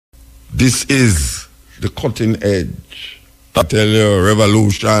This is the cutting edge. I tell you,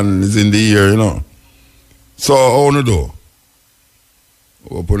 revolution is in the air, you know. So, how you do?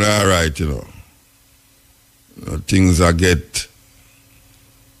 Open all right, you know. Things are get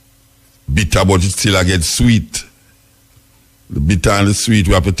bitter, but it still get sweet. The bitter and the sweet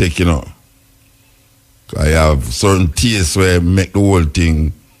we have to take, you know. I have certain tastes where make the whole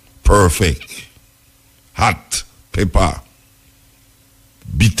thing perfect. Hot, pepper,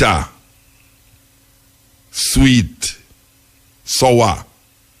 bitter, sweet, sour.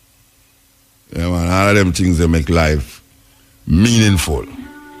 Yeah, man, all of them things that make life meaningful.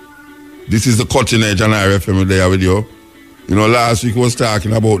 This is the cutting edge and RFM there with you. You know, last week I was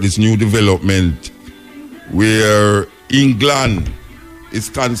talking about this new development where England is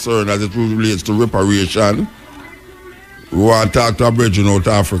concerned as it relates to reparation. We want to talk to a brethren out of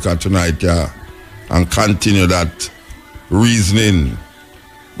Africa tonight, yeah, and continue that reasoning,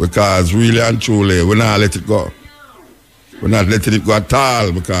 because really and truly, we're not let it go. We're not letting it go at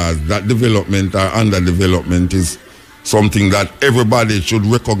all, because that development or underdevelopment is something that everybody should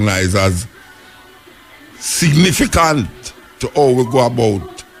recognize as significant to how we go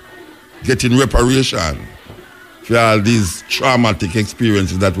about getting reparation for all these traumatic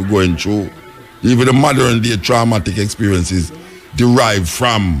experiences that we're going through. Even the modern day traumatic experiences derive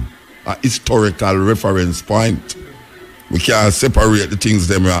from a historical reference point. We can't separate the things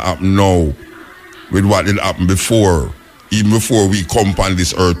that happen now with what did happen before, even before we come on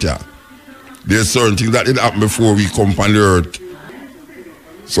this earth here. There's certain things that did happen before we come on the earth.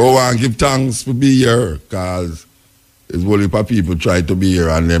 So I want to give thanks for being here, because it's only for people try to be here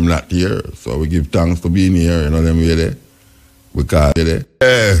and them not here. So we give thanks for being here, you know them way there. Because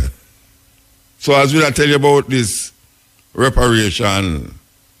so as we tell you about this reparation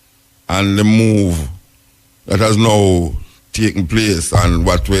and the move that has now taken place, and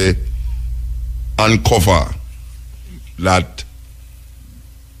what we uncover that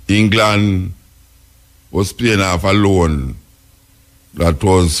England was paying off a loan that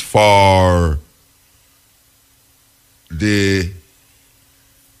was for the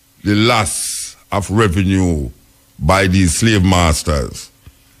loss of revenue by these slave masters.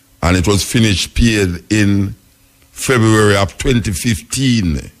 And it was finished paid in February of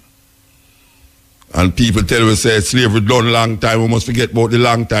 2015. And people tell us, say, slavery done long time, we must forget about the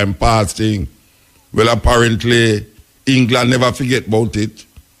long time past thing. Well, apparently, England never forget about it.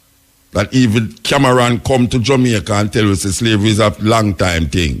 That even Cameron come to Jamaica and tell us that slavery is a long time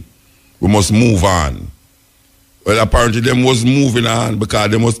thing. We must move on. Well, apparently them was moving on because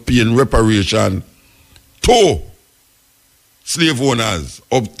they must pay in reparation to slave owners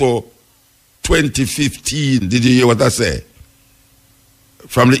up to 2015. Did you hear what I say?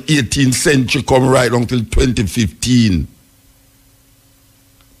 From the 18th century come right until 2015.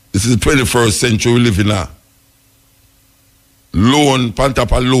 This is the 21st century we live in now. Loan,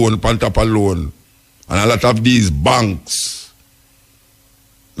 pantapa loan. And a lot of these banks,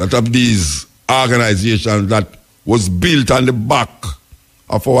 a lot of these organizations that was built on the back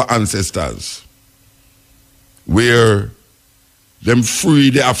of our ancestors, where them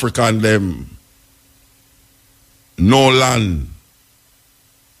free the African them, no land,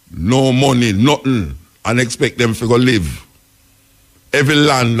 no money, nothing, and expect them to go live. Every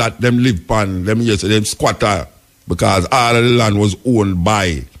land that them live on, them yes, them squatter, because all of the land was owned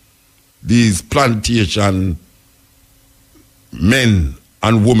by these plantation men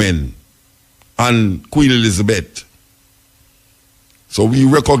and women and Queen Elizabeth. So we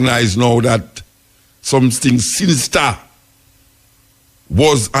recognize now that something sinister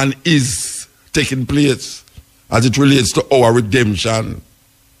was and is taking place as it relates to our redemption.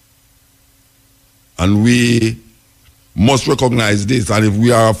 And we must recognize this. And if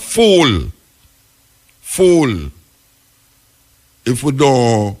we are a fool, if we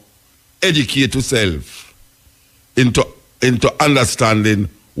don't educate ourselves into understanding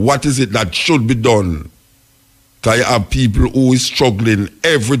what is it that should be done, because you have people who is struggling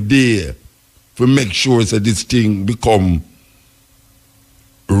every day to make sure that this thing become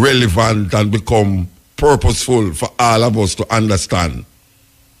relevant and become purposeful for all of us to understand.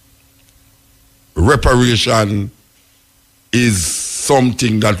 Reparation is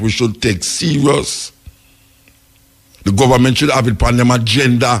something that we should take serious. The government should have it on them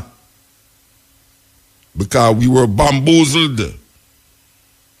agenda, because we were bamboozled.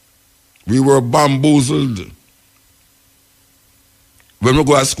 We were bamboozled. When we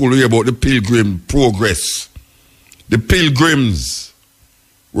go to school, we hear about the Pilgrim Progress. The Pilgrims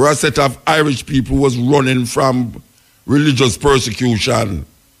were a set of Irish people who was running from religious persecution.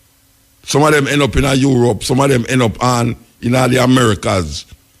 Some of them end up in Europe, some of them end up in the Americas.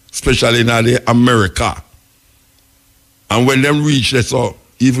 especially in the America. And when them reach there, so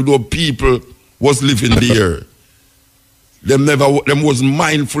even though people was living there, them wasn't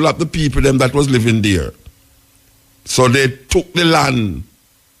mindful of the people them that was living there. So they took the land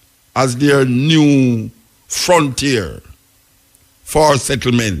as their new frontier for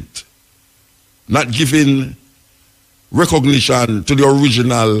settlement, not giving recognition to the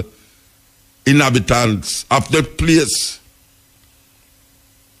original inhabitants of the place.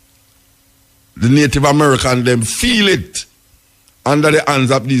 The Native American them feel it under the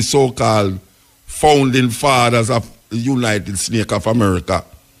hands of these so-called founding fathers of the United States of America.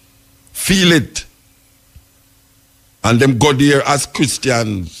 Feel it. And them go there as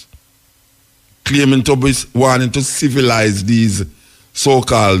Christians, claiming to be wanting to civilize these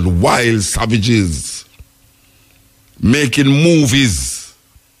so-called wild savages, making movies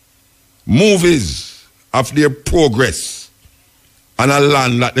of their progress on a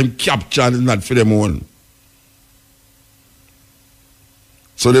land that them captured is not for them own.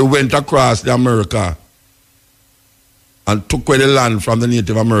 So they went across the America and took away the land from the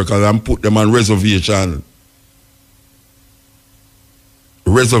Native Americans and put them on reservation.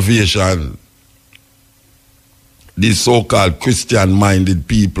 These so-called Christian-minded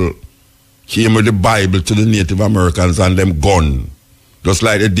people came with the Bible to the Native Americans and them gone, just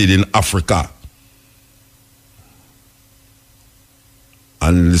like they did in Africa.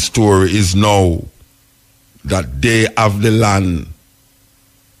 And the story is now that they have the land,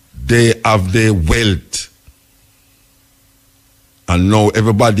 they have the wealth, and now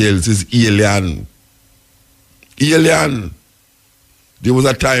everybody else is alien. Alien. There was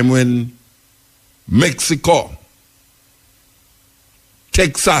a time when Mexico,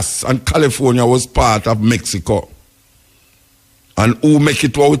 Texas and California was part of Mexico. And who make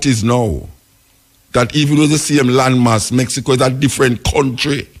it what it is now? That even though the same landmass, Mexico is a different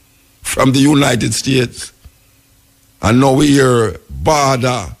country from the United States. And now we hear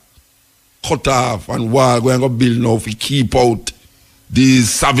border cut off and war going to build now to keep out these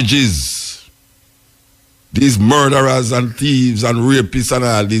savages, these murderers and thieves and rapists and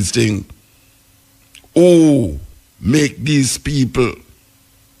all these things. Who make these people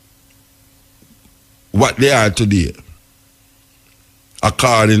what they are today,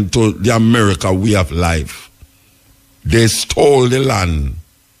 according to the America way of life? They stole the land,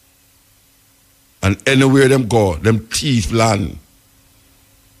 and anywhere them go, them thief land.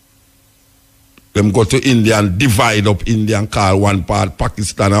 Them go to India and divide up India and call one part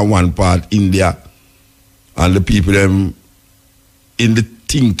Pakistan and one part India. And the people them in the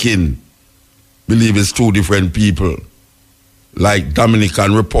thinking believe it's two different people, like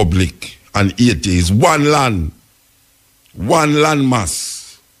Dominican Republic and Haiti is one land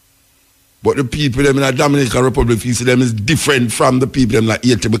mass. But the people them in the Dominican Republic, you see them is different from the people them like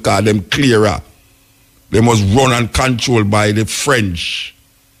Haiti because them clearer. They must run and controlled by the French.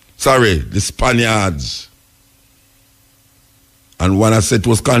 Sorry, the Spaniards. And when I said it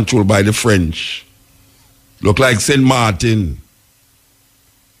was controlled by the French, look like St. Martin.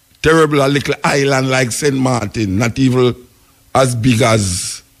 Terrible, a little island like St. Martin, not even as big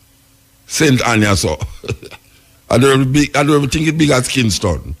as St. Anna. So I don't even think it's big as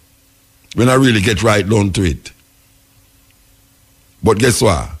Kingston when I really get right down to it. But guess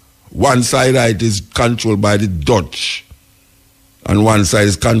what? One side of it is controlled by the Dutch, and one side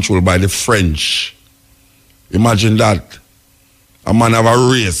is controlled by the French. Imagine that. A man have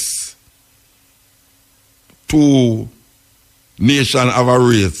a race. Two nations have a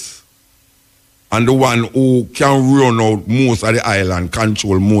race. And the one who can run out most of the island,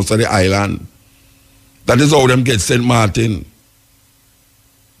 control most of the island. That is how them get St. Martin.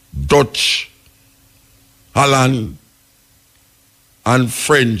 Dutch, Holland, and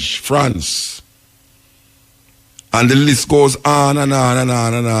French, France. And the list goes on and on and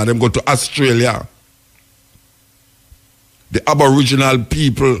on and on. Them go to Australia. The Aboriginal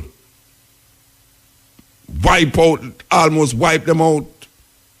people almost wipe them out,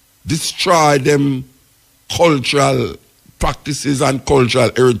 destroy them cultural practices and cultural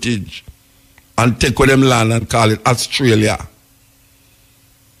heritage, and take with them land and call it Australia.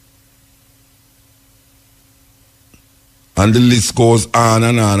 And the list goes on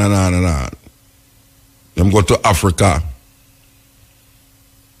and on and on and on. Them go to Africa.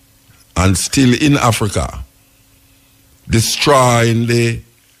 And still in Africa, destroying the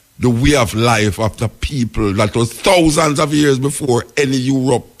way of life of the people that was thousands of years before any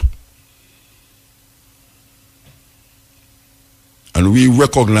Europe. And we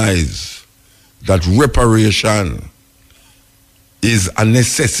recognize that reparation is a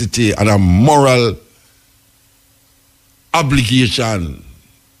necessity and a moral obligation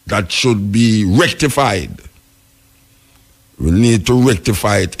that should be rectified. We need to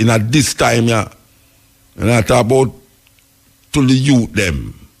rectify it in at this time, yeah. And I talk about to the youth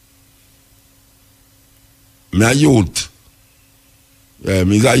them. Me a youth. Yeah,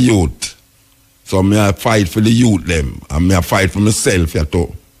 me is a youth. So me a fight for the youth them. And me a fight for myself, yeah,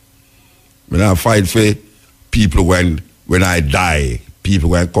 too. Me a fight for people when I die.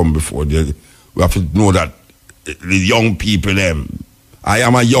 People when come before. We have to know that the young people them. I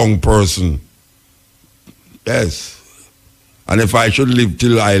am a young person. Yes. And if I should live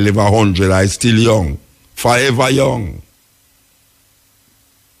till I live 100, I still young. Forever young.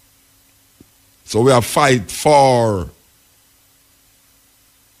 So we have fight for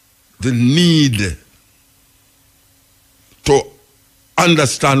the need to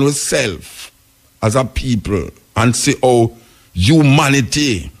understand ourselves as a people and see how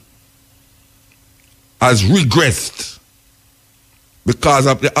humanity has regressed because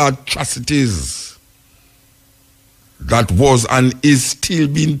of the atrocities that was and is still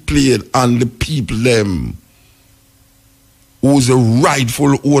being played on the people them who's the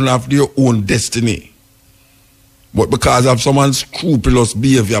rightful owner of their own destiny. But because of some unscrupulous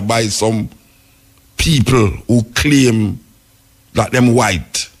behavior by some people who claim that them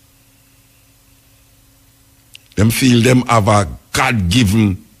white, them feel them have a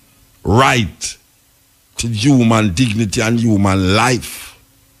God-given right to human dignity and human life.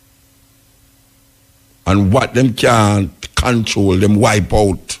 And what them can't control, them wipe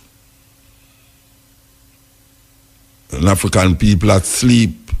out. And African people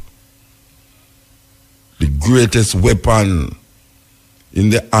asleep. The greatest weapon in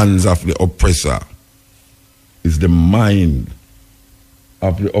the hands of the oppressor is the mind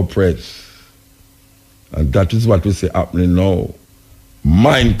of the oppressed. And that is what we see happening now.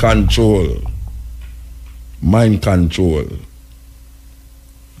 Mind control. Mind control.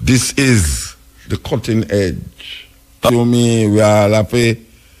 This is the cutting edge. To me, we all have to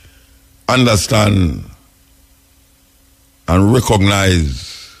understand and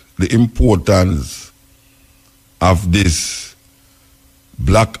recognize the importance of this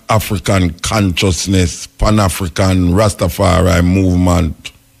Black African consciousness, Pan-African Rastafari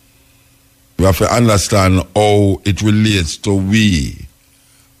movement. We have to understand how it relates to we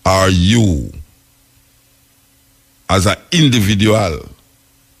or you as an individual.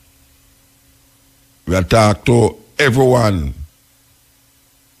 We have to talk to everyone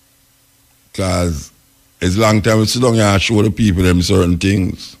because it's long time we sit down here and show the people them certain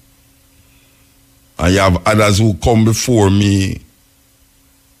things. And you have others who come before me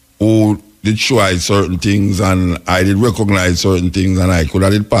who did try certain things and I did recognize certain things and I could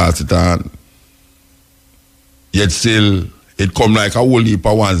have did pass it on. Yet still, it come like a whole heap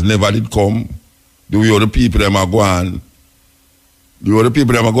of ones never did come. The way other people them are going. The other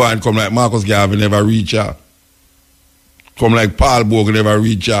people them are going come like Marcus Garvey never reach her. Come like Paul Bogle never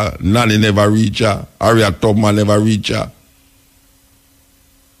reach her. Nanny never reach her. Harriet Tubman never reach her.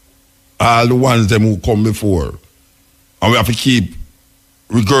 All the ones them who come before. And we have to keep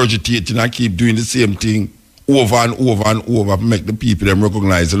regurgitating and keep doing the same thing over and over and over to make the people them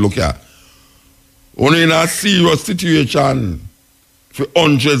recognize and look at. Only in a serious situation for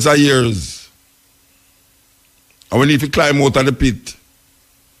hundreds of years. And we need to climb out of the pit.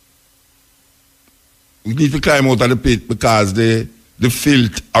 We need to climb out of the pit because the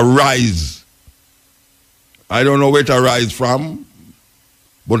filth arise. I don't know where it arise from,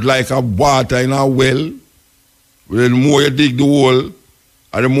 but like a water in a well, the more you dig the hole,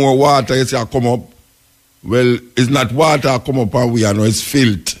 and the more water you see come up, well, it's not water come up and we are no, it's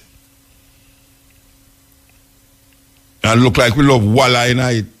filth. And look like we love walla in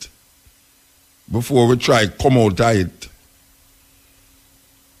it before we try come out of it.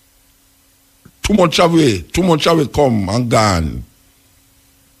 Too much away come and gone.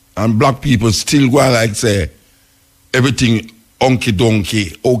 And black people still go like say, everything onky donkey,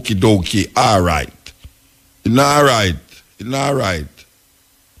 okie dokie, all right. It's not right. It's not right.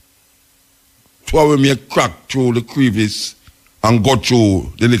 So we may crack through the crevice and go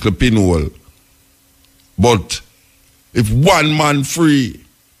through the little pinhole. But if one man free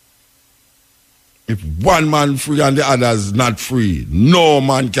and the others not free, no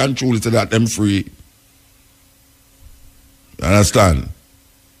man can truly say that them free. You understand?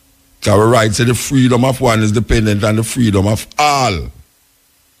 Because we right say the freedom of one is dependent on the freedom of all.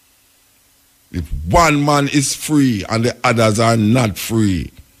 If one man is free and the others are not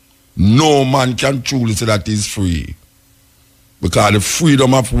free, no man can truly say that he's free. Because the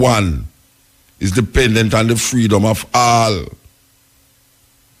freedom of one is dependent on the freedom of all.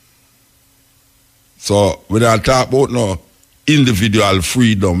 So when I talk about no individual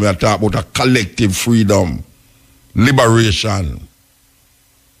freedom. We are talking about a collective freedom. Liberation.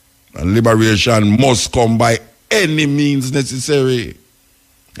 And liberation must come by any means necessary.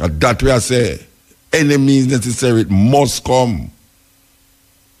 And that we are saying. Any means necessary, it must come.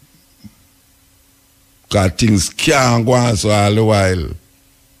 Because things can't go on so all the while.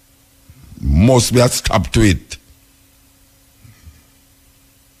 Must be a stop to it.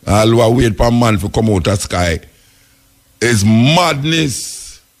 All who wait for a man to come out of the sky is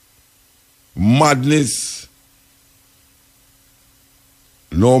madness. Madness.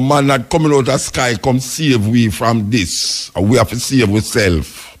 No man not coming out of the sky come save we from this. And we have to save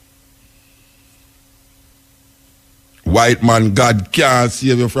ourselves. White man, God can't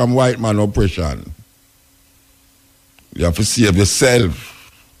save you from white man oppression. You have to save yourself.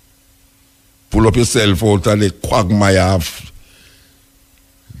 Pull up yourself out of the quagmire of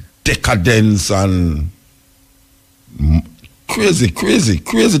decadence and crazy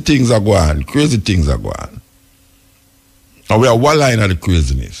things are going. Crazy things are going. And we are wallowing at the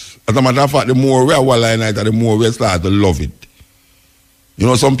craziness. As a matter of fact, the more we are wallowing at it, the more we start to love it. You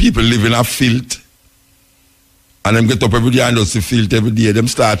know, some people live in a filth. And them get up every day and just see filth every day. Them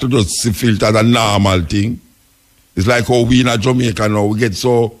start to just see filth as a normal thing. It's like how we in Jamaica now, we get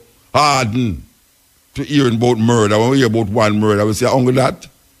so hardened to hearing about murder. When we hear about one murder, we say, how that?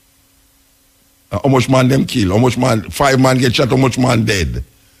 How much man them kill? How much man, 5 man get shot, how much man dead?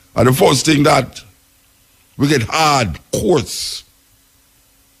 And the first thing that we get hard, coarse,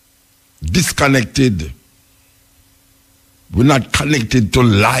 disconnected. We're not connected to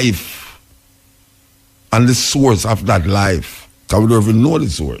life and the source of that life. Because we don't even know the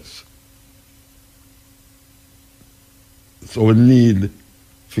source. So we need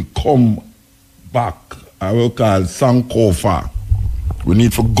to come back, I will call Sankofa. We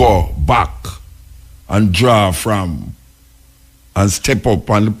need to go back and draw from and step up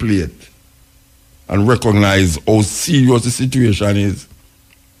on the plate and recognize how serious the situation is.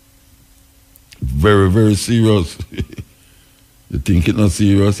 Very, very serious. You think it's not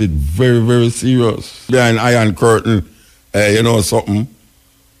serious? It's very, very serious. Behind Iron Curtain, you know something?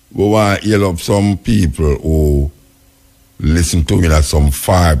 We want to heal up some people who listen to me at some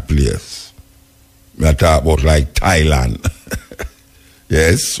far place. I talk about like Thailand.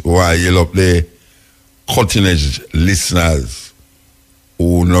 Yes, we want to heal up the cutting edge listeners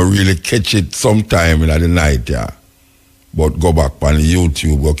who not really catch it sometime in the night, yeah. But go back on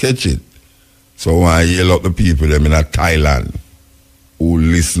YouTube, go catch it. So we want to heal up the people them in Thailand who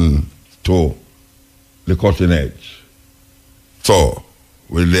listen to the cutting edge. So,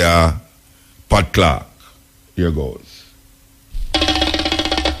 with their Pat Clark, here goes.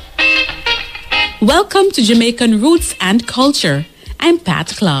 Welcome to Jamaican Roots and Culture. I'm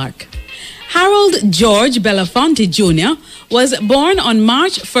Pat Clark. Harold George Belafonte Jr. was born on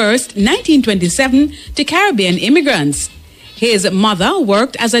March 1st, 1927 to Caribbean immigrants. His mother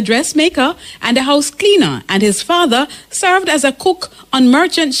worked as a dressmaker and a house cleaner, and his father served as a cook on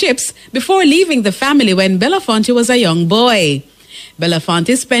merchant ships before leaving the family when Belafonte was a young boy.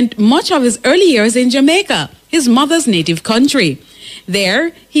 Belafonte spent much of his early years in Jamaica, his mother's native country.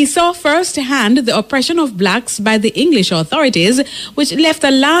 There, he saw firsthand the oppression of blacks by the English authorities, which left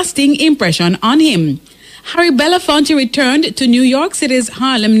a lasting impression on him. Harry Belafonte returned to New York City's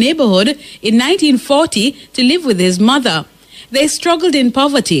Harlem neighborhood in 1940 to live with his mother. They struggled in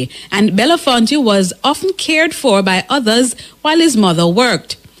poverty, and Belafonte was often cared for by others while his mother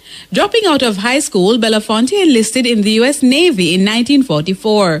worked. Dropping out of high school, Belafonte enlisted in the U.S. Navy in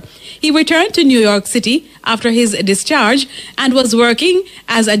 1944. He returned to New York City after his discharge and was working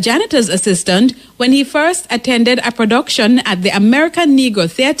as a janitor's assistant when he first attended a production at the American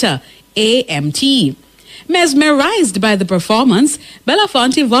Negro Theater, AMT. Mesmerized by the performance,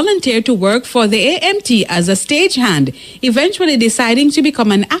 Belafonte volunteered to work for the AMT as a stagehand, eventually deciding to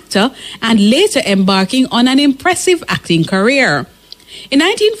become an actor and later embarking on an impressive acting career. In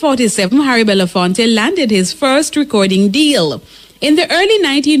 1947, Harry Belafonte landed his first recording deal. In the early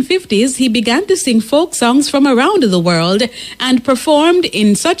 1950s, he began to sing folk songs from around the world and performed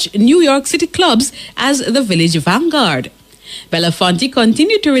in such New York City clubs as the Village Vanguard. Belafonte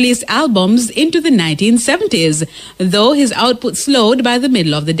continued to release albums into the 1970s, though his output slowed by the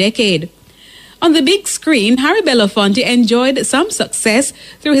middle of the decade. On the big screen, Harry Belafonte enjoyed some success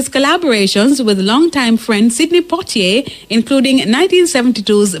through his collaborations with longtime friend Sidney Poitier, including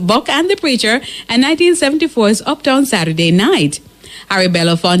 1972's Buck and the Preacher and 1974's Uptown Saturday Night. Harry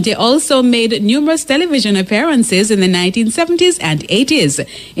Belafonte also made numerous television appearances in the 1970s and 80s,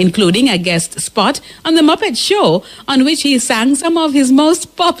 including a guest spot on The Muppet Show, on which he sang some of his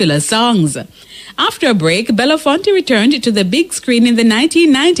most popular songs. After a break, Belafonte returned to the big screen in the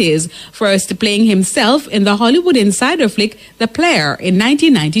 1990s, first playing himself in the Hollywood insider flick The Player in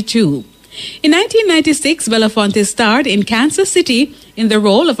 1992. In 1996, Belafonte starred in Kansas City in the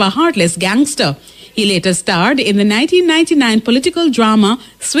role of a heartless gangster. He later starred in the 1999 political drama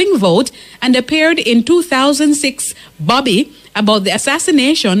Swing Vote and appeared in 2006 Bobby, about the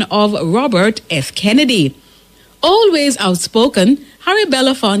assassination of Robert F. Kennedy. Always outspoken, Harry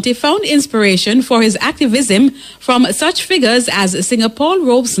Belafonte found inspiration for his activism from such figures as singer Paul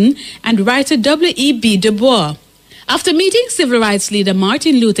Robeson and writer W.E.B. Du Bois. After meeting civil rights leader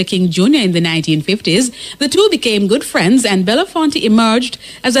Martin Luther King Jr. in the 1950s, the two became good friends and Belafonte emerged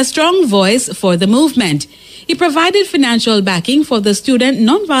as a strong voice for the movement. He provided financial backing for the Student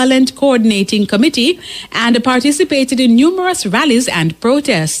Nonviolent Coordinating Committee and participated in numerous rallies and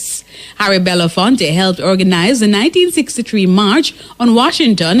protests. Harry Belafonte helped organize the 1963 March on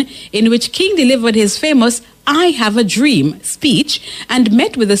Washington, in which King delivered his famous "I Have a Dream" speech and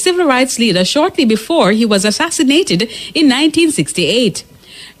met with the civil rights leader shortly before he was assassinated in 1968.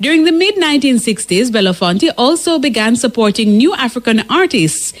 During the mid-1960s, Belafonte also began supporting new African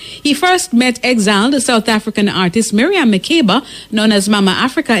artists. He first met exiled South African artist Miriam Makeba, known as Mama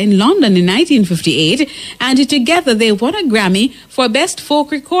Africa, in London in 1958, and together they won a Grammy for Best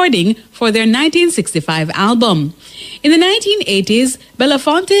Folk Recording for their 1965 album. In the 1980s,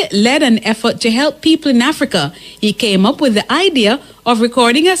 Belafonte led an effort to help people in Africa. He came up with the idea of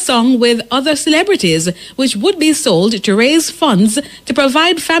recording a song with other celebrities, which would be sold to raise funds to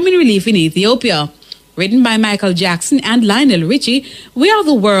provide famine relief in Ethiopia. Written by Michael Jackson and Lionel Richie, We Are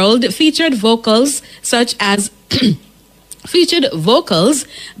the World featured vocals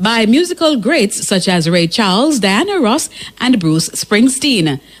by musical greats such as Ray Charles, Diana Ross, and Bruce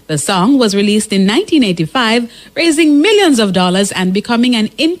Springsteen. The song was released in 1985, raising millions of dollars and becoming an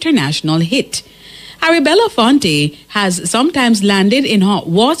international hit. Harry Belafonte has sometimes landed in hot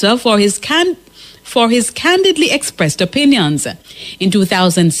water for his candidly expressed opinions. In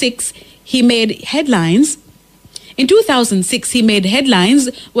 2006, he made headlines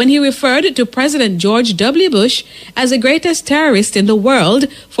when he referred to President George W. Bush as the greatest terrorist in the world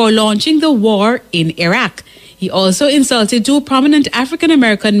for launching the war in Iraq. He also insulted two prominent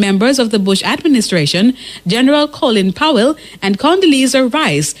African-American members of the Bush administration, General Colin Powell and Condoleezza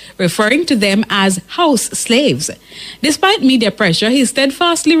Rice, referring to them as house slaves. Despite media pressure, he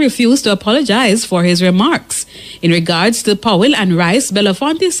steadfastly refused to apologize for his remarks. In regards to Powell and Rice,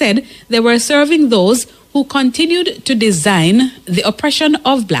 Belafonte said they were serving those who continued to design the oppression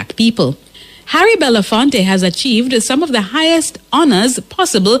of black people. Harry Belafonte has achieved some of the highest honors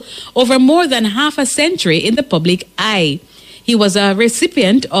possible over more than half a century in the public eye. He was a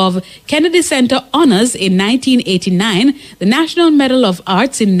recipient of Kennedy Center Honors in 1989, the National Medal of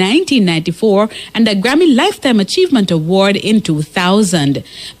Arts in 1994, and a Grammy Lifetime Achievement Award in 2000.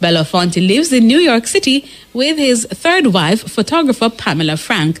 Belafonte lives in New York City with his third wife, photographer Pamela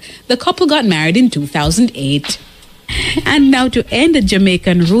Frank. The couple got married in 2008. And now, to end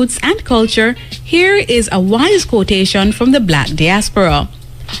Jamaican roots and culture, here is a wise quotation from the Black diaspora.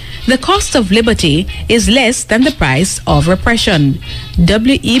 The cost of liberty is less than the price of repression.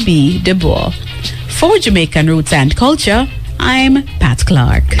 W.E.B. Du Bois. For Jamaican Roots and Culture, I'm Pat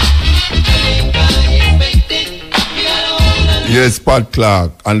Clark. Yes, Pat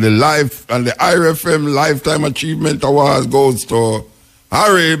Clark. And the IRFM Lifetime Achievement Award goes to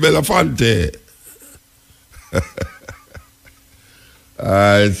Harry Belafonte.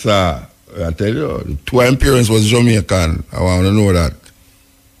 Sir, I tell you, the two parents was Jamaican. I want to know that.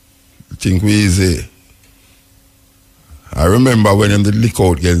 I think we easy. I remember when he did lick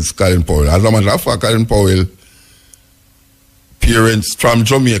out against Colin Powell. As a matter of fact, Colin Powell, parents from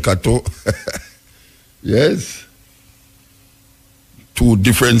Jamaica too. Yes. Two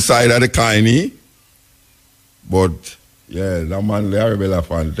different sides of the coin. But, yeah, that man, Harry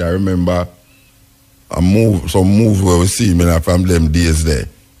Belafonte, I remember some move where we see me from them days there.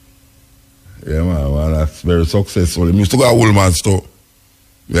 Yeah, man, that's very successful. He used to go to Woolman's too.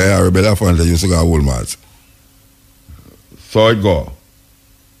 Yeah, Harry Belafonte used to go to Woolman's. So it go.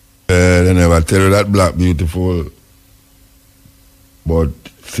 They never tell you that black beautiful. But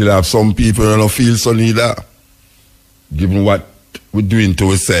still have some people who don't feel so neither. Given what we're doing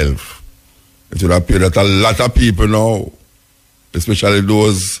to ourselves. It would appear that a lot of people now, especially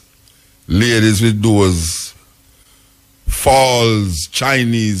those ladies with those false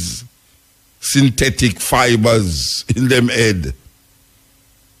Chinese synthetic fibers in them head.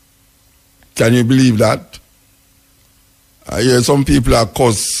 Can you believe that? I hear some people are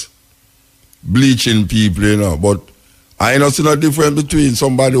cuss bleaching people, but I don't see no difference between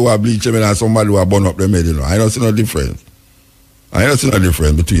somebody who bleach them and somebody who burn up them head, you know. I don't see no difference. I don't see no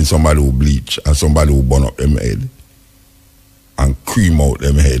difference between somebody who bleach and somebody who burn up them head and cream out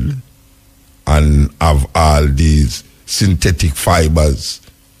them head and have all these synthetic fibers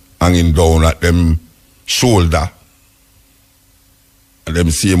hanging down at them shoulder. And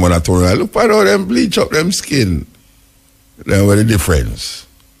them same one at turn around, look at how them bleach up them skin. Then what's the difference?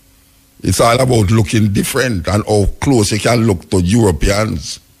 It's all about looking different and how close you can look to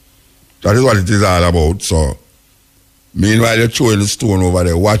Europeans. That is what it is all about. So, meanwhile, you're throwing the stone over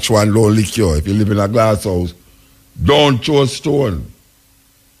there. Watch one, don't lick you. If you live in a glass house, don't throw a stone.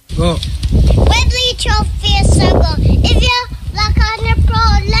 Go. When bleach your face, go. If you're black on the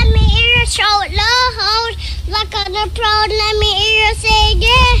proud, let me hear you shout loud. Black on the proud, let me hear you say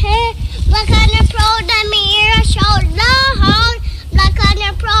yeah. Black on the proud, let me hear you shout loud. Black on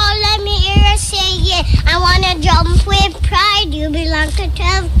the proud, let me hear you say yeah. I wanna jump with pride. You belong to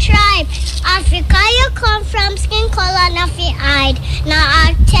 12 tribe. Africa, you come from, skin color, nothing hide. Now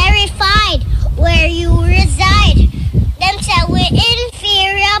I'm terrified where you reside. Them say we're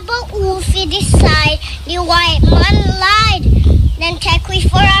inferior, but who fi decide? The white man lied. Then take we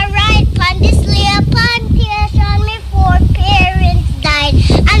for a ride. Pon this layer plantation, me 4 parents died.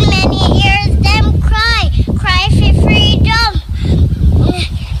 And many years them cry for freedom.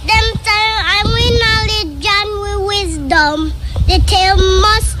 Them time I'm with knowledge and with wisdom. The tail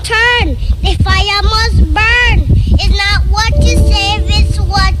must turn, the fire must burn. It's not what you save, it's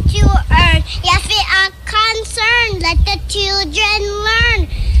what you earn. You have to act concerned, let the children learn.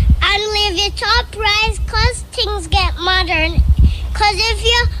 And live it up, rise, cause things get modern. Cause if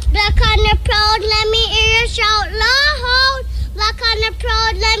you're black on the proud, let me hear you shout loud. Black on the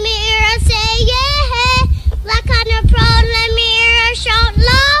proud, let me hear you say yeah. Black on the proud, let me hear you shout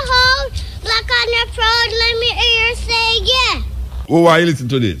loud. Black on the proud, let me hear you say yeah. Oh, why listen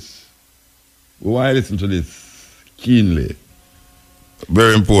to this? Oh, why listen to this keenly?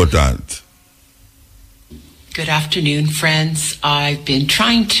 Very important. Good afternoon, friends. I've been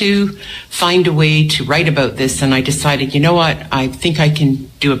trying to find a way to write about this, and I decided, you know what, I think I can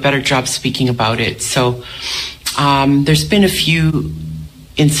do a better job speaking about it. So there's been a few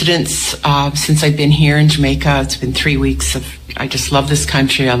incidents since I've been here in Jamaica. It's been 3 weeks of, I just love this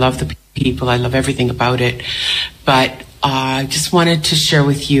country. I love the people. I love everything about it. But I just wanted to share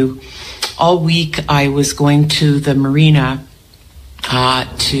with you, all week I was going to the marina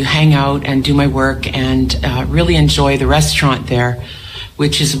to hang out and do my work and really enjoy the restaurant there,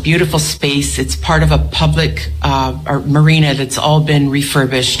 which is a beautiful space. It's part of a public marina that's all been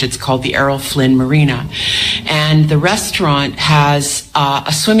refurbished. It's called the Errol Flynn Marina. And the restaurant has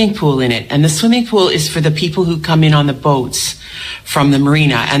a swimming pool in it. And the swimming pool is for the people who come in on the boats from the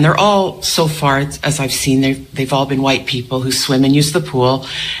marina. And they're all, so far, as I've seen, they've all been white people who swim and use the pool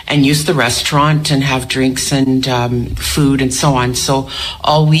and use the restaurant and have drinks and food and so on. So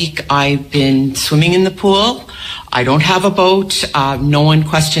all week I've been swimming in the pool. I don't have a boat. No one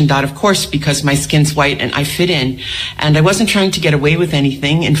questioned that, of course, because my skin's white and I fit in. And I wasn't trying to get away with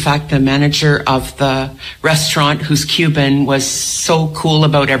anything. In fact, the manager of the restaurant, who's Cuban, was so cool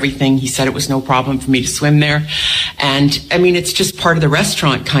about everything. He said it was no problem for me to swim there. And I mean, it's just part of the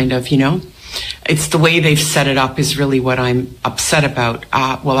restaurant, kind of, you know. It's the way they've set it up is really what I'm upset about.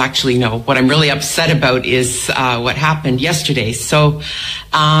 Well, actually, no. What I'm really upset about is what happened yesterday. So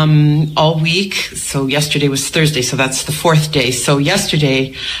all week, so yesterday was Thursday, so that's the 4th day. So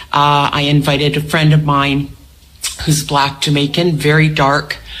yesterday, I invited a friend of mine who's Black Jamaican, very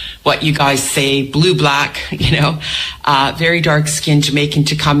dark, what you guys say, blue-black, you know, very dark-skinned Jamaican,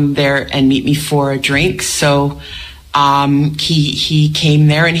 to come there and meet me for a drink. So he came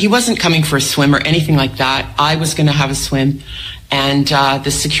there, and he wasn't coming for a swim or anything like that. I was going to have a swim, and the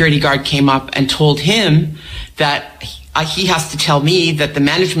security guard came up and told him that he has to tell me that the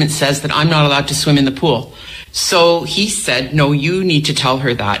management says that I'm not allowed to swim in the pool. So he said, no, you need to tell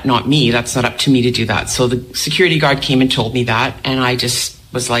her that, not me. That's not up to me to do that. So the security guard came and told me that, and I just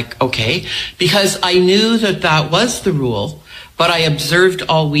was like, okay, because I knew that that was the rule. But I observed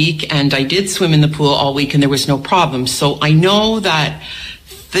all week, and I did swim in the pool all week, and there was no problem. So I know that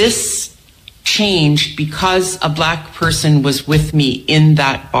this changed because a Black person was with me in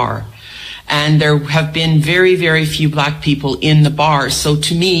that bar. And there have been very, very few Black people in the bar. So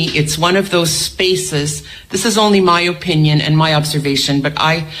to me, it's one of those spaces. This is only my opinion and my observation, but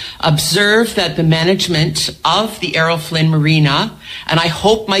I observe that the management of the Errol Flynn Marina, and I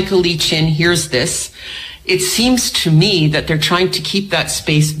hope Michael Leachin hears this, it seems to me that they're trying to keep that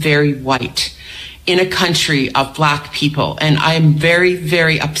space very white in a country of Black people. And I am very,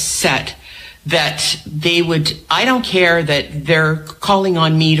 very upset that I don't care that they're calling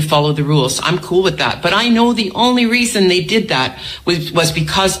on me to follow the rules. I'm cool with that. But I know the only reason they did that was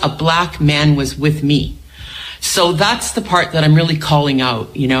because a black man was with me. So that's the part that I'm really calling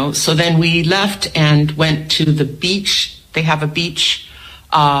out, you know. So then we left and went to the beach. They have a beach,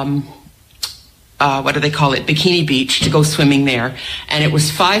 what do they call it? Bikini Beach, to go swimming there. And it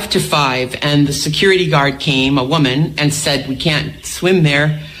was 5 to 5, and the security guard came, a woman, and said, we can't swim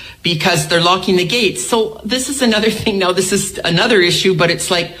there because they're locking the gates. So this is another thing now. This is another issue, but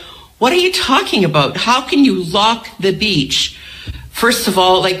it's like, what are you talking about? How can you lock the beach? First of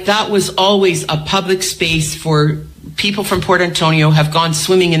all, like, that was always a public space for people from Port Antonio have gone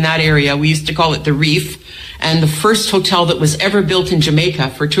swimming in that area. We used to call it the Reef. And the first hotel that was ever built in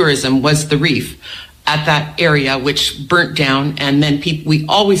Jamaica for tourism was the Reef at that area, which burnt down. And then we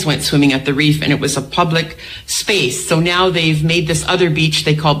always went swimming at the Reef, and it was a public space. So now they've made this other beach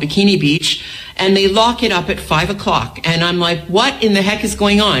they call Bikini Beach, and they lock it up at 5 o'clock. And I'm like, what in the heck is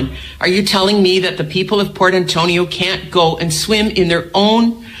going on? Are you telling me that the people of Port Antonio can't go and swim in their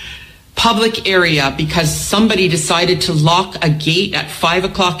own public area because somebody decided to lock a gate at 5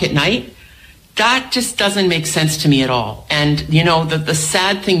 o'clock at night? That just doesn't make sense to me at all. And, you know, the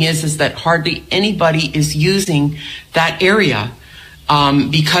sad thing is that hardly anybody is using that area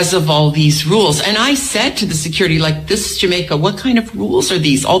because of all these rules. And I said to the security, like, this is Jamaica. What kind of rules are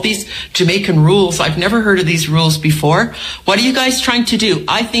these? All these Jamaican rules. I've never heard of these rules before. What are you guys trying to do?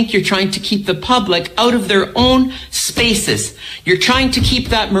 I think you're trying to keep the public out of their own spaces. You're trying to keep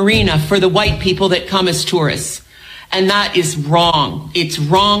that marina for the white people that come as tourists. And that is wrong. It's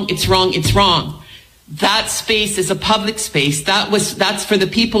wrong. It's wrong. It's wrong. That space is a public space. That's for the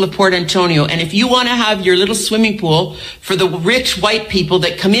people of Port Antonio. And if you want to have your little swimming pool for the rich white people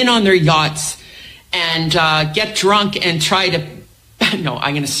that come in on their yachts and get drunk and try to, no,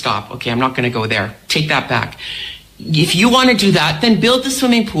 I'm going to stop. Okay, I'm not going to go there. Take that back. If you want to do that, then build the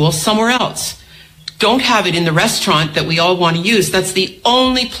swimming pool somewhere else. Don't have it in the restaurant that we all want to use. That's the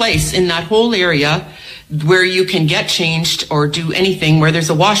only place in that whole area where you can get changed or do anything where there's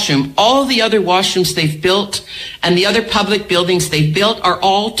a washroom. All the other washrooms they've built and the other public buildings they've built are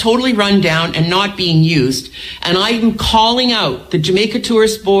all totally run down and not being used. And I'm calling out the Jamaica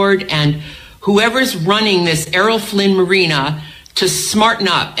Tourist Board and whoever's running this Errol Flynn Marina to smarten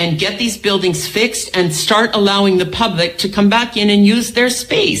up and get these buildings fixed and start allowing the public to come back in and use their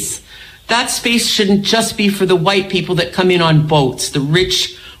space. That space shouldn't just be for the white people that come in on boats, the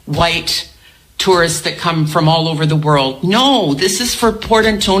rich white tourists that come from all over the world. No, this is for Port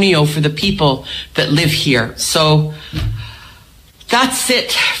Antonio, for the people that live here. So that's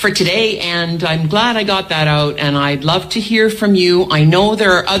it for today, and I'm glad I got that out, and I'd love to hear from you. I know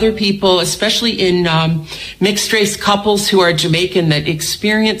there are other people, especially in mixed race couples who are Jamaican, that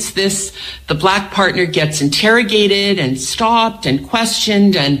experience this. The black partner gets interrogated and stopped and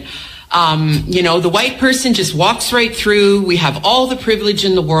questioned, and you know, the white person just walks right through. We have all the privilege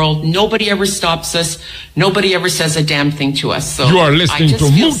in the world. Nobody ever stops us. Nobody ever says a damn thing to us. So you are listening to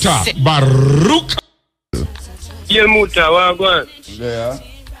MUTABARUKA. Yeah, Muta, what go on? Yeah.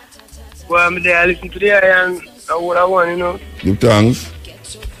 Well, I'm there. I listen to the and what I want, you know. Give thanks.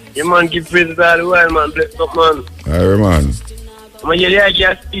 Yeah, man, give praises all the while, man. Bless up, man. Alright, man. I'm going to hear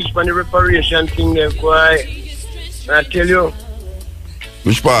you speech on the reparation thing there, boy. And I tell you.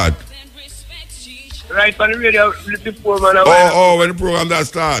 Which part? Right on the radio before, man. Oh, when the program that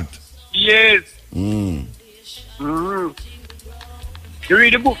start? Yes. Mm. Mm-hmm. You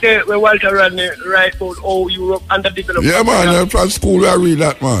read the book there where Walter Rodney write about how Europe underdeveloped? Yeah, man. At school I read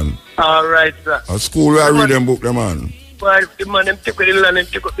that, man. All right, sir. At school I read them book, there, man. Well, the man, them take the land, them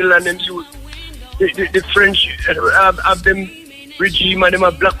take up the land, them use the French have them regime and them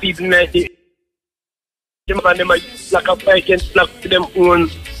have black people in it. Them have black and white against black to them own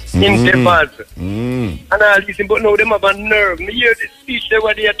endeavors. And all this, but now them have a nerve. Me hear the speech they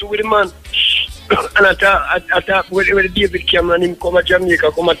were there to with the man. And I thought when David Cameron him come to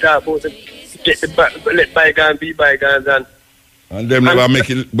Jamaica, come and talk about them, let bygones be bygones. And them never make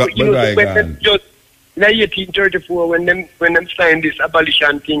it back bygones. Just in 1834, when them signed this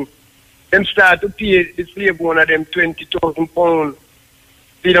abolition thing, them start to pay the slave owner them £20,000.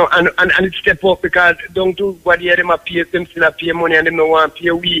 You know, and it step up because don't do what them a pay, them still a pay money and them no want to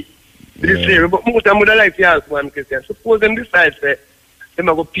pay we. The slave. But most of them would like to ask one question. Suppose them decide say them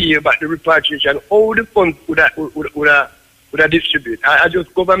are going to pay back the repatriation. How the funds would I distribute? I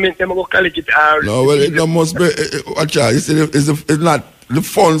just government them are going to collect it out. No, well, it must be. It's not the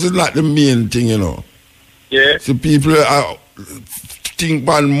funds is not the main thing, you know. Yeah. So people think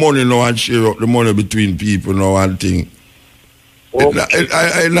about money now and share up the money between people now and thing.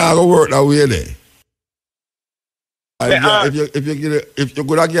 I not go work that way there. If you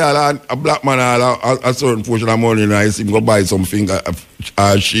could have get a black man a certain portion of money, and I see him go buy some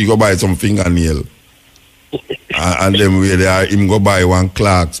she go buy some fingernail, and then we there him go buy one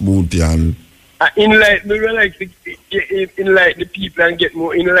Clark's booty and. Enlighten, we like to enlighten the people and get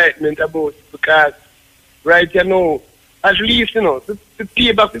more enlightenment about it because right at least to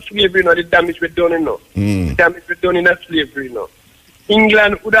pay back the slavery, the damage we're done, the damage we're done in that slavery,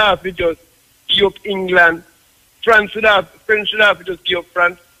 England would have to just give up England. French should have to just give up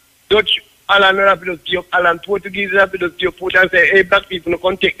France. Dutch, Holland would have to just give up Holland. Portuguese would have to just give up Portugal and say, hey, black people,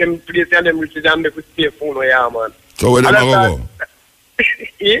 can take them place and them riches and make us pay for no, yeah, man. So where them go?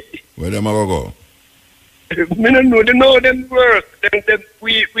 Eh? Where them go? I don't know. They know them work.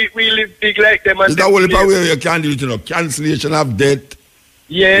 We live big like them. Is that what way you can do it, cancellation of debt?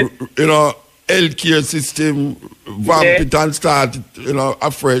 Yes. Healthcare system, vamp it and start,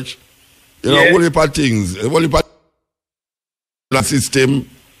 afresh. Whole heap of things. Whole heap of system.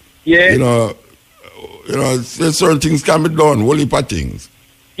 Yeah. Certain things can be done. Whole heap of things.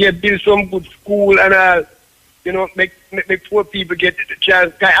 Yeah, build some good school and all. Make poor people get the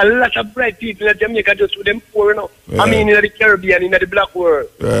chance. A lot of bright people in Jamaica just with them poor, I mean, in the Caribbean, in the black world.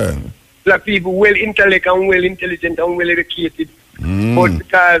 Yeah. Black people, well intelligent and well educated. But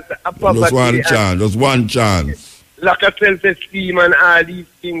because of poverty. Just one chance. Lack of self-esteem and all these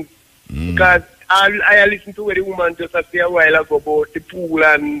things. Because I listened to what the woman just said a while ago about the pool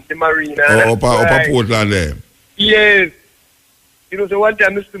and the marina. Upper Portland there. Yes. So one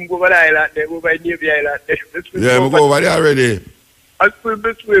time I swim go over the island there, over the Navy Island there. Yeah, I go over there already. I swim.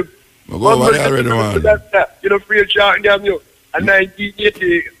 I go over there already, man. Free shark damn you. And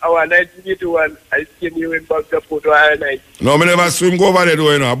 1981, I seen you in back the photo at night. No, I never swim go over there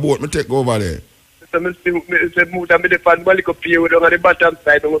though, a boat, I take over there. So I swim, move and the fan ball go play with on the bottom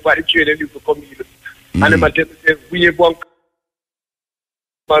side, on the train and you come in. And I say, wave one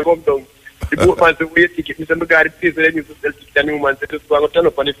man come down. The boatman said, wait, ticket. I said, I got the place where they used to sell tickets. And the woman said, just go and turn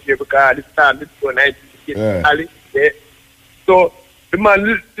up on the pier because this time it's so nice. Yeah. So the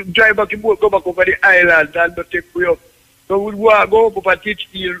man drive back the boat, go back over the island and take way up. So we would go up a teach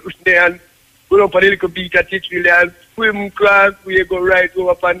field there and go up a little beach at teach field and swim class, we go right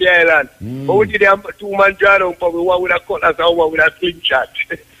over on the island. But we did have 2 man draw down for one with a cutlass and one with a slingshot.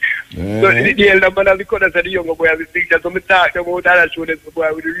 So the elder man has the cutlass and the younger boy has the slingshot. So we talk about that and show them the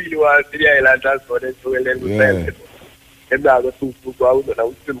boy we really want to see the island and so then. So then we find it. And now the 2 people go out and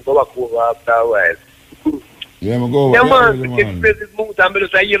we swim go back over after a while. Yeah, we go over man. Express this mood and we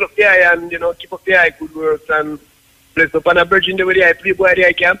just yell up there and, keep up the eye good works and place up on a virgin the way they play boy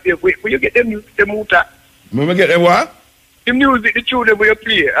they can't play. Where you get them music, the muta? When we get them what? The music, the tune where you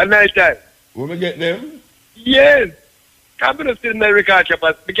play at night time. When we get them? Yes. Can't be still in the record shop.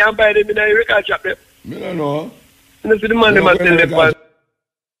 We can't buy them in the record shop. I don't know. You see the man them sell them.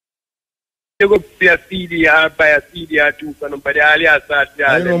 You go play a CD or buy a CD or 2 for them, but they all start.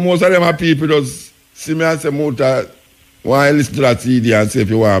 I know most of them are people just see me and say muta, why listen to that CD and see if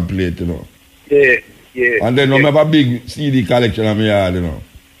you want to play it, Yeah. And then I have a big CD collection of my yard,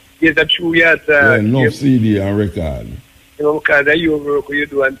 Yes, that's true, yes. Enough CD and record. Because you work, you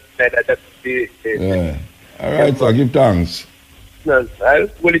do and that's the. Yeah. All right, so give thanks. No, I'll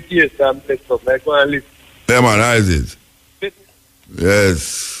put it here, so I'm blessed up. Like one list. Yeah, man, how is it?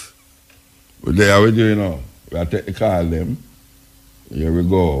 Yes. We're there with you, We are taking the call them. Here we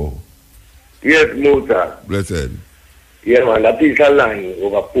go. Yes, Muta. Blessed. Yeah, man, that piece of land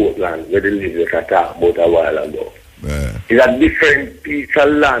over Portland where they live I talked about a while ago. Yeah. It's a different piece of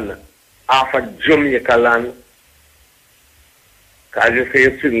land off of Jamaica land. Because you say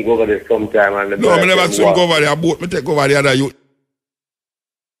you swim go over there sometime. And no, I never swim go over there. A boat, I take over the other youth.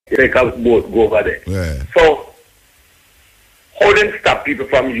 You take a boat, go over there. Yeah. So, how them stop people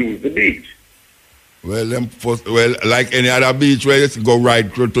from using the beach? Well, like any other beach where you go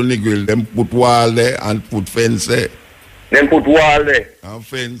right through to Nigel, them put wall there and put fence there. Then put wall there. And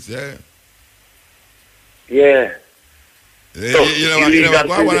fence, yeah. Yeah. So you know,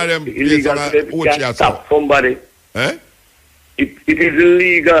 one of them illegal can stop somebody. Eh? It is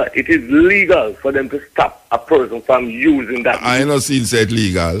illegal. It is legal for them to stop a person from using that. I don't see it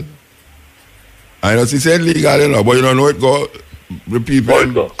legal. I don't see it legal, but you don't know it go. The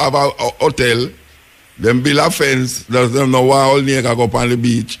people have a hotel, them build a fence, there's them know why all niggas go up on the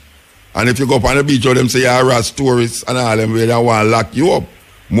beach. And if you go up on the beach, or them say you're harass tourists and all them, they want to lock you up.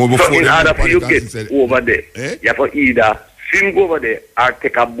 More before so in order for you to get over there, you have to either swim go over there or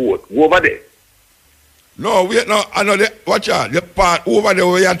take a boat. Go over there. No, I know watch out. The part over there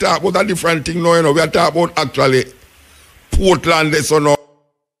where you talk about a different thing now, we are talking about actually Portland, they son of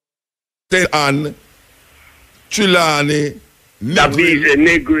and Trelawney,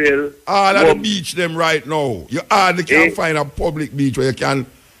 Negril. All of the beach them right now. You hardly can find a public beach where you can.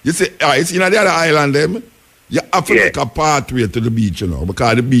 You say, it's in the other island them. You have to make a pathway to the beach, you know,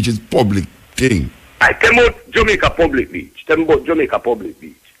 because the beach is public thing. I tell about Jamaica Public Beach. Tell me about Jamaica Public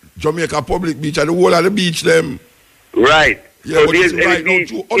Beach. Jamaica Public Beach and the whole of the beach them. Right. Yeah, so but there's it's any right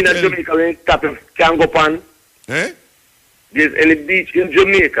beach now in Jamaica when stop can go pan. Eh? There's any beach in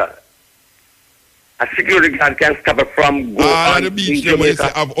Jamaica. A security guard can stop it from go all on of the beach in them when you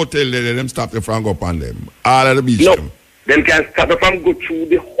Jamaica. say have hotel there, them stop the front up on them. All of the beach No. them. Them can stop it from go through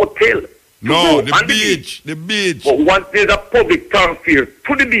the hotel. No, the beach. The beach. But once there's a public thoroughfare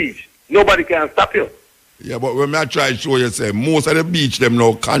to the beach, nobody can stop you. Yeah, but when I try to show you, say, most of the beach, them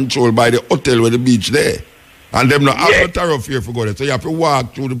now controlled by the hotel where the beach there. And them now have no thoroughfare for go there. So you have to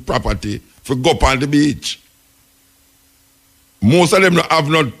walk through the property for go up on the beach. Most of them now have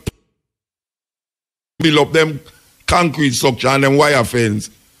not build up them concrete structure and them wire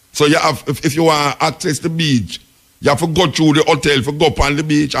fence. So you have, if you want to access the beach, you have to go through the hotel for go up on the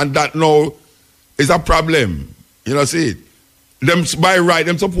beach, and that now is a problem. You know, see it? Them by right,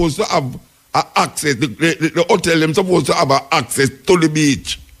 them supposed to have access, the hotel, them supposed to have access to the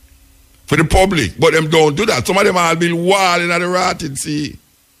beach for the public, but them don't do that. Some of them all build wall in the rotting sea.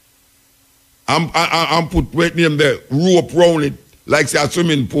 I'm put wait name the rope round it like say a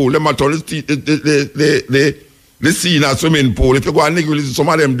swimming pool. Them a turn the sea in a swimming pool. If you go and niggle it, some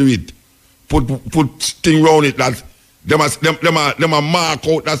of them do it. Put thing round it that them a mark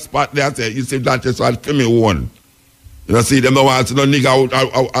out that spot there. Say you see that is what for me one. You know, see them don't want to no nigga out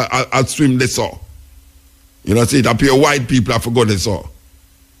I swim this so. You know, see it appear white people have forgot this so.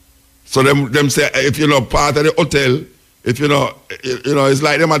 So them say if you're not part of the hotel, if you know, it's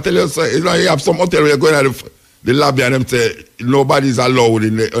like them I tell you, so, you know, you have some hotel where you're going to the lobby and them say nobody's allowed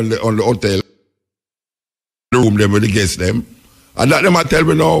on the hotel the room them with the guests them. And that them I tell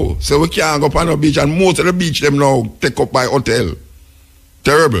me now, so we can't go up on the beach, and most of the beach them now take up by hotel.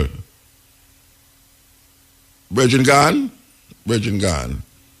 Terrible. Virgin gone. Yeah,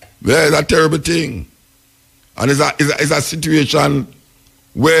 it's a terrible thing. And it's a situation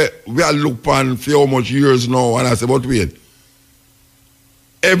where we are looked upon for how much years now, and I say, but wait.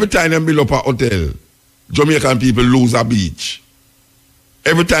 Every time they build up a hotel, Jamaican people lose a beach.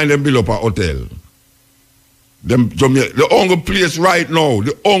 Every time they build up a hotel, the only place right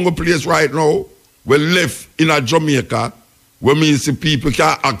now, we left in a Jamaica where means the people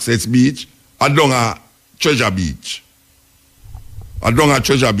can access beach, I down a Treasure Beach.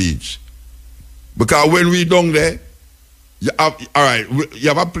 Because when we down there, you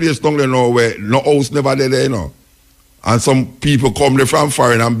have a place down there now where no house never there, you know. And some people come there from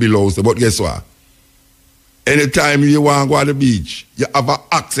foreign and build house, but guess what? Anytime you want to go to the beach, you have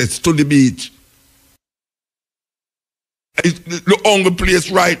access to the beach. It's the only place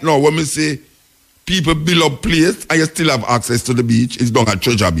right now when we say people build up place and you still have access to the beach, it's down at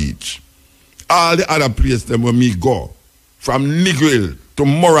Treasure Beach. All the other places them where me go, from Negril to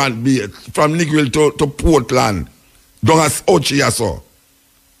Morant Beach, from Negril to Portland, down at Ochia so.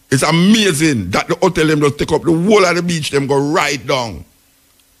 It's amazing that the hotel them just take up the whole of the beach, them go right down.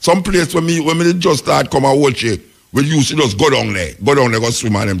 Some place when me just start come and watch it, we used to just go down there, go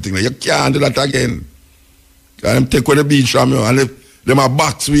swim and them things. You can't do that again. And them take away the beach from you, and them a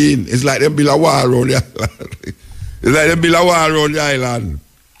box in. It's like them build a wall around the island.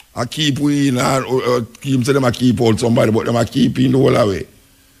 I keep we in, or keep say them I keep out somebody, but them I keep in the whole away.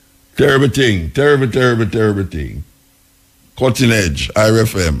 Terrible thing. Cutting Edge,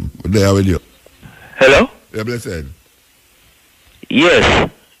 IRFM, we're there with you. Hello? Yeah, blessed. Yes.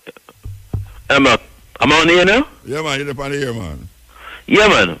 I'm on here now? Yeah, man, you're on the air, man. Yeah,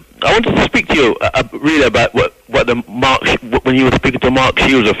 man. I wanted to speak to you really about when you were speaking to Mark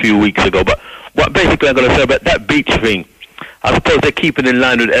Shields a few weeks ago, but what basically I'm going to say about that beach thing, I suppose they're keeping in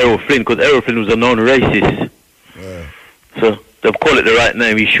line with Errol Flynn, because Errol Flynn was a known racist. Yeah. So they've called it the right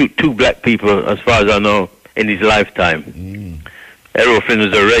name. He shoot 2 black people, as far as I know, in his lifetime. Errol Flynn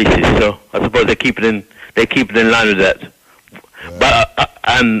was a racist, so I suppose they keep it in line with that. Yeah. But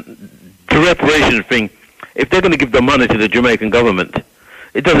and the reparation thing, if they're going to give the money to the Jamaican government,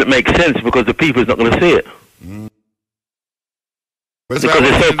 it doesn't make sense because the people is not going to see it. Because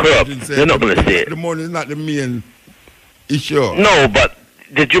they're so corrupt, they're not going to see it. The money is not the main issue. No, but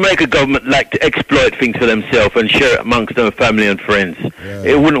the Jamaican government like to exploit things for themselves and share it amongst their family and friends. Yeah.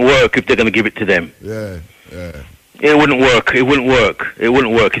 It wouldn't work if they're going to give it to them. Yeah. It wouldn't work. It's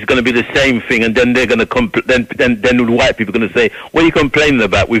going to be the same thing, and then they're going to then the white people are going to say, "What are you complaining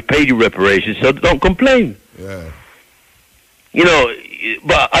about? We've paid you reparations, so don't complain." Yeah. you know,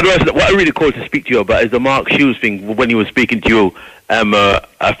 but otherwise, what I really called to speak to you about is the Mark Hughes thing when he was speaking to you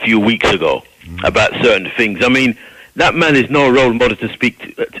a few weeks ago about certain things. I mean, that man is no role model to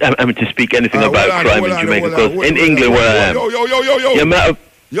speak to speak anything about crime in Jamaica, because in England where I am,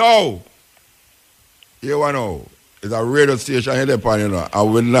 you know, it's a radio station in Japan, you know, I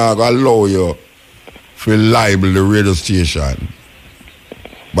will not allow you to libel the radio station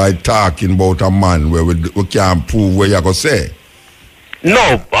by talking about a man where we can't prove what you're going to say.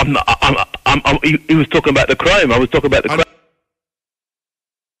 No, I'm not. He was talking about the crime. I was talking about the crime.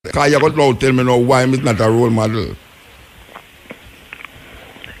 Because you're going to tell me now why he's not a role model.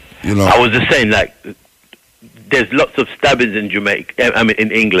 You know. I was just saying, like, there's lots of stabbings in Jamaica, I mean,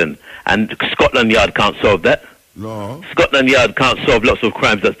 in England, and Scotland Yard can't solve that. No. Scotland Yard can't solve lots of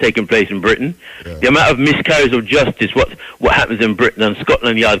crimes that's taking place in Britain. Yeah. The amount of miscarriage of justice, what happens in Britain, and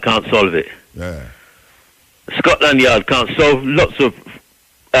Scotland Yard can't solve it. Yeah. Scotland Yard can't solve lots of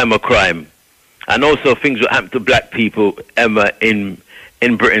crime, and also things that happen to black people in Britain.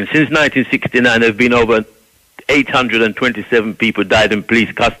 Since 1969, there have been over 827 people died in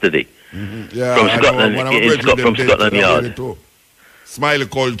police custody from Scotland Yard. Smiley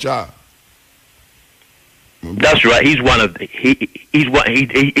culture. That's right. He's one of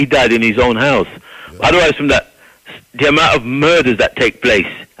he died in his own house. Yeah. Otherwise, from that, the amount of murders that take place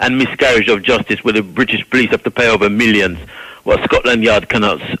and miscarriage of justice, where the British police have to pay over millions, what Scotland Yard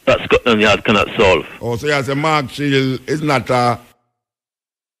cannot solve. Oh, so as a Mark Shield is not a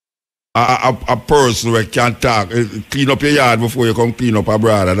person who can talk, clean up your yard before you come clean up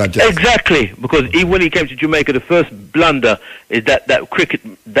abroad. Exactly, because even when he came to Jamaica, the first blunder is that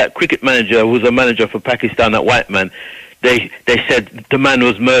cricket manager who was a manager for Pakistan, that white man, they said the man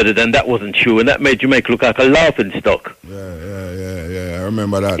was murdered, and that wasn't true, and that made Jamaica look like a laughing stock. Yeah, I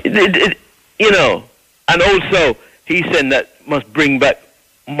remember that. You know, and also he said that must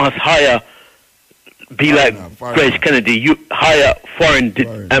hire. Be like Grace Kennedy, you hire foreign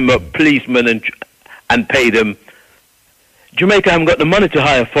policemen and pay them. Jamaica haven't got the money to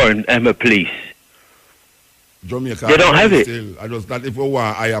hire foreign police. Jamaica, they don't have it. I just not if we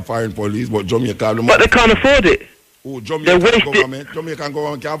want hire foreign police, but Jamaica. But they can't afford it. Oh, Jamaican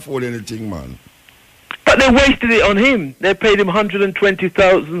government can't afford anything, man. But they wasted it on him. They paid him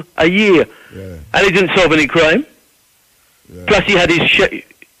 $120,000 a year, and he didn't solve any crime. Yeah. Plus, he had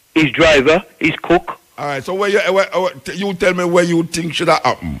his driver, his cook. All right, so you tell me where you think should have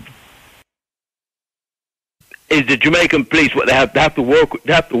happened? Is the Jamaican police what they have to work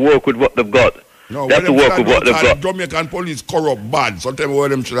with what they've got. No, they have to work with what they've got. Jamaican police corrupt bad, so tell me what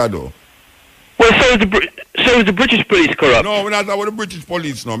them should have do. Well, so is the British police corrupt. No, we're not about the British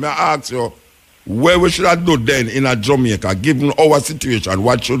police now. May I ask you, where we should have do then in a Jamaica, given our situation,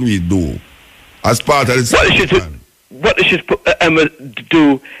 what should we do as part of the situation? What they should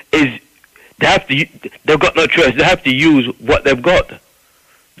do is they've got no choice. They have to use what they've got.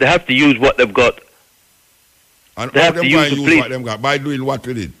 They have to use what they've got. And they have to use what they've got. By doing what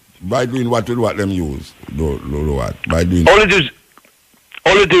with it? By doing what with what them use? What? By doing all they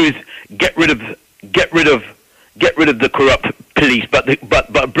do is get rid of the corrupt police, but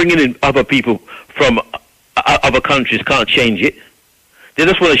bringing in other people from other countries can't change it. They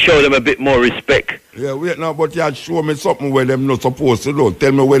just want to show them a bit more respect. Yeah, wait now, but you show me something where them not supposed to do.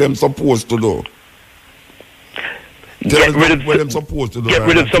 Tell me where them supposed to do. Get rid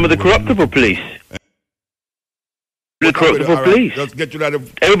of some of the corruptible police. The corruptible police. Just get you that.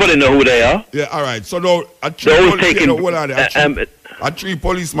 Everybody know who they are. Yeah, all right. So now, a three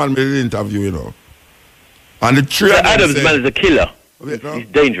policeman made an interview, you know. And the three Adams man is a killer. He's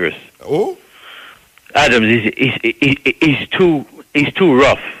dangerous. Oh? Adams He's too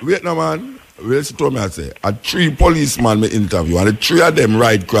rough. Wait now, man. Listen to me, I say. A three policeman me interview, and the three of them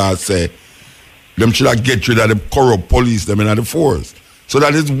right cross say, them should have get rid of the corrupt police them in the force. So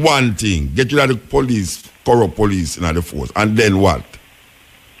that is one thing. Get rid of the police, corrupt police in the force. And then what?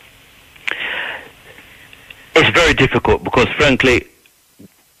 It's very difficult because, frankly,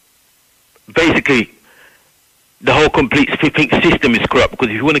 basically, the whole complete system is corrupt, because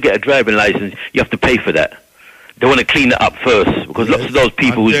if you want to get a driving license, you have to pay for that. They want to clean it up first, because lots of those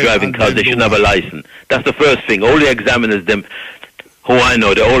people who's driving cars, they shouldn't have a license. That's the first thing. All the examiners, them, who I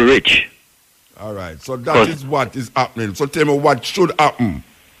know, they're all rich. All right. So that is what is happening. So tell me what should happen.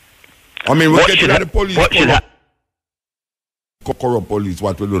 I mean, we get the police. What should happen? Corrupt police,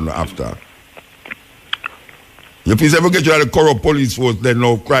 what we do after. If you ever get the corrupt police force, then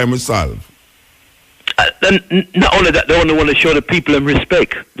no crime is solved. And not only that, they only want to show the people them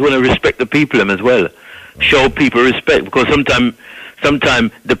respect. They want to respect the people them as well. Show people respect, because sometimes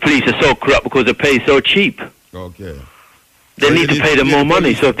the police are so corrupt because they pay so cheap. Okay. They need to pay them more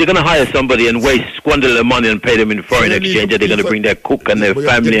money. So if they're going to hire somebody and squander their money and pay them in foreign exchange, they're going to bring their cook and their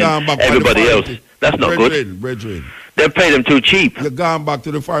family and everybody else. That's not good. Brethren. They pay them too cheap. You're going back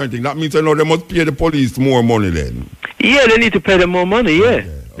to the foreign thing. That means they must pay the police more money then. Yeah, they need to pay them more money, yeah.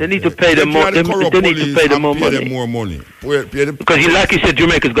 Okay. They need to pay them more. They need to pay them more money. Because, like you said,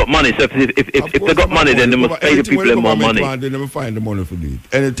 Jamaica's got money. So if they got money, then they must pay the people more money. They never find the money for it.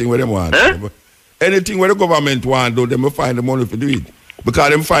 Anything where they want. Huh? Anything where the government want, though, they must find the money for it. Because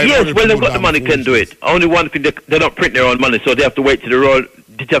them find yes, money well, they've got the money, can do it. Only one thing, they don't print their own money, so they have to wait to the royal.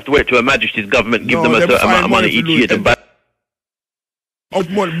 They have to wait to a majesty's government give them a certain amount of money each year to buy. How much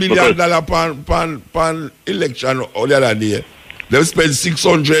 $1 billion pan election or the other day? They spend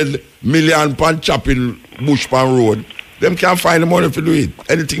 600 million pan chopping bush pan road. Them can't find the money to do it.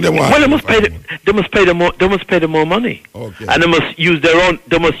 Anything they want. Well, they must pay them more. They must pay them more money. Okay. And they must use their own.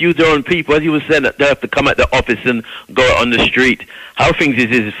 They must use their own people. As you were saying, that they have to come at the office and go out on the street. How things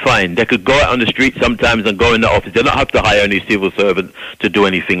is fine. They could go out on the street sometimes and go in the office. They don't have to hire any civil servant to do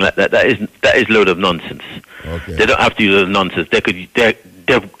anything like that. That is load of nonsense. Okay. They don't have to use nonsense. They've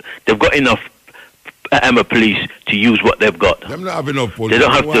got enough police to use what they've got. Them not have enough police. They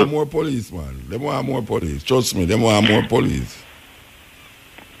don't have want to. More police, man. They want more police. Trust me, they want more police.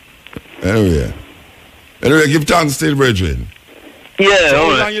 Anyway, give thanks still, brethren. Yeah, so all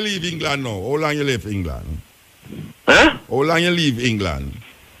how right. long you leave England now? How long you left England? Huh? How long you leave England?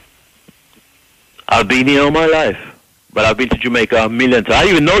 I've been here all my life. But I've been to Jamaica a million times. I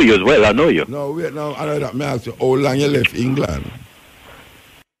even know you as well. I know you. No, wait, now, I know that. May I ask you, how long you left England?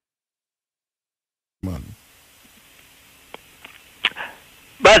 Man.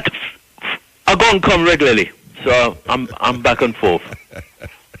 But I go and come regularly, so I'm back and forth.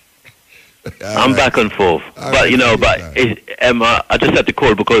 I'm back and forth. But you know, I just had to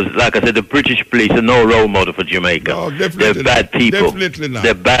call because, like I said, the British police are no role model for Jamaica. No, they're bad people. Definitely not.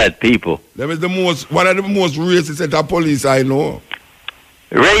 They're bad people. Them is one of the most racist set of police I know.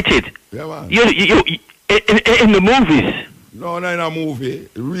 Rated. Yeah, man. You in the movies. No, not in a movie.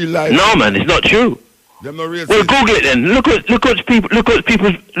 Real life. No, man, it's not true. Them no racist. Well, Google it then. Look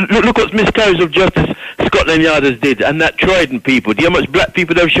what miscarriage of justice Scotland Yarders did, and that Trident people. Do you know how much black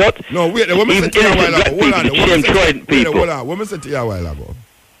people they've shot? No, wait. What me said to you a while ago? Hold on. Trident people. Hold on. What me said to you a while ago?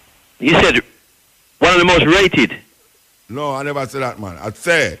 You said one of the most rated. No, I never said that, man. I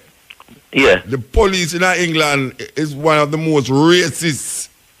said, yeah, the police in England is one of the most racist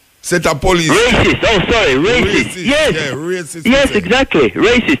set of police. Racist. Oh, sorry, racist. Yes, yeah, racist. Yes, exactly.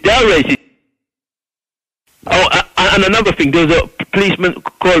 Racist. They are racist. Oh, and another thing, there was a policeman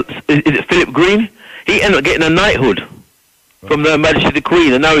called, is it Philip Green? He ended up getting a knighthood from the Majesty of the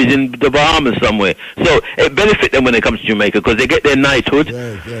Queen, and now he's in the Bahamas somewhere. So it benefits them when it comes to Jamaica, because they get their knighthood,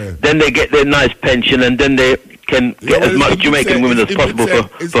 then they get their nice pension, and then they can get as much Jamaican women as possible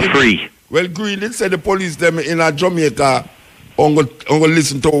for free. Well, Green did say the police them in Jamaica on go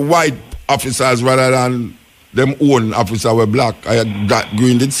listen to white officers rather than them own officers were black.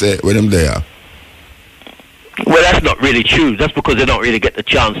 Green did say when them there. Well, that's not really true. That's because they don't really get the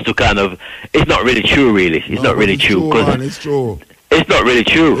chance to kind of. It's not really true, really. It's not really true. It's true. It's not really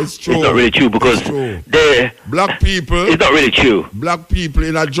true. It's true. It's not really true because they're black people. It's not really true. Black people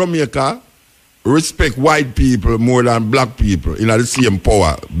in Jamaica respect white people more than black people in the same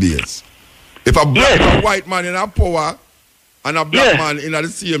power base. If a white man in a power and a black man in the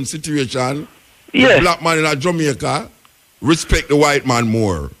same situation, the black man in Jamaica respect the white man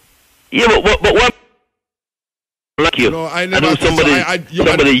more. Yeah, but what? Like you. No, I know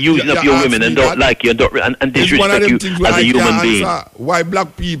somebody using up your women and don't like you and disrespect you as a human being. Why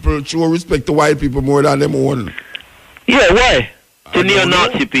black people show respect to white people more than them own? Yeah, why? To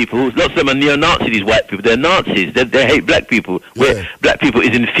neo-Nazi people, lots of them are neo-Nazi, these white people. They're Nazis. They hate black people. Where black people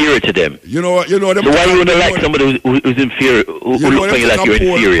is inferior to them. You know. So why you want to like somebody who's inferior, who looks at you like you're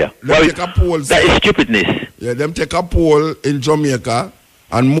inferior? That is stupidness. Yeah, them take a poll in Jamaica,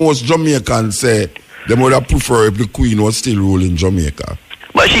 and most Jamaicans say they would have preferred if the Queen was still ruling Jamaica.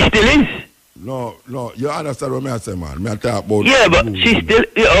 But she still is. No, you understand what I say, man? I talk about but she still.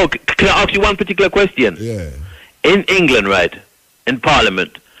 Oh, can I ask you one particular question? Yeah. In England, right, in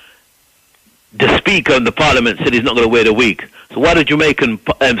Parliament, the Speaker of the Parliament said he's not going to wear the wig. So why the Jamaican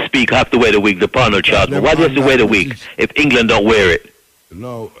Speaker have to wear the wig, the Parliament charge? Why do you have to wear the wig if England don't wear it?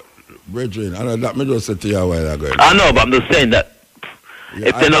 No, brethren, I know that me just said to you a while ago. I know, but I'm just saying that. Yeah,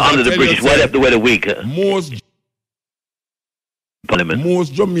 if they're not under the British, why do they have to wear the wig? Most Parliament.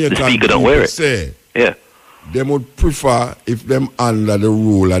 Most Jamaican the Speaker don't wear it. Say, they would prefer if them under the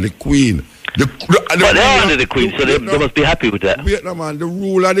rule of the Queen. But they're under the Queen, so they must be happy with that. Vietnam, man, the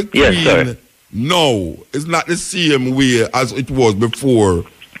rule of the Queen No, it's not the same way as it was before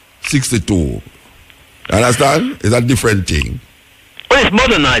 62. Understand? It's a different thing. Well, it's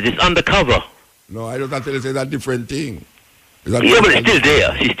modernized. It's undercover. No, I don't have to say it's a different thing. Yeah, but it's still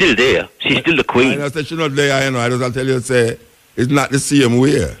there. She's still there. She's still the queen. I say she's not there, you know. I just have to tell you, say, it's not the same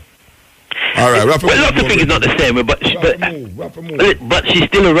way. All right, well, lots of things is not the same way, but she's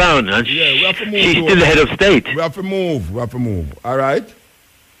still around, and she's still the head of state. We have to move. All right?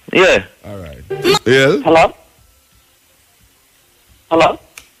 Yeah. All right. Yeah? Hello? Hello?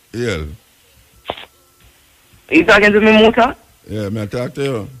 Yeah. Are you talking to me, Muta? Yeah, may I talk to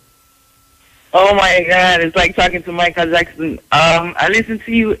you? Oh my God, it's like talking to Michael Jackson. I listen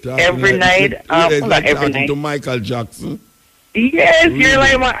to you every night. It's like talking to Michael Jackson. Yes, really? You're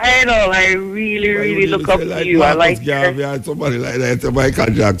like my idol. I really look up to you. I like somebody like that,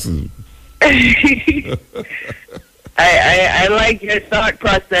 Michael Jackson. I like your thought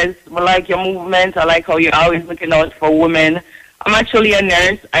process. I like your movement. I like how you're always looking out for women. I'm actually a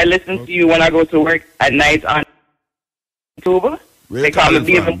nurse. I listen to you when I go to work at night on YouTube. They call me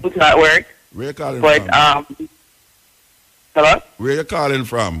Beaver Muta at work. Where you calling from? Hello? Where you calling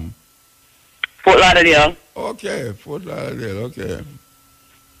from? Fort Lauderdale. Okay, Fort Lauderdale, okay.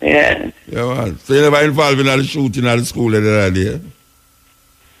 Yeah. Yeah, man. So you never involved in the shooting at the school the other day?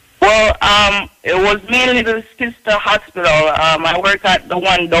 Well, it was mainly the sister hospital. I work at the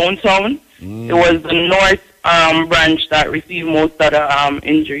one downtown. It was the north branch that received most of the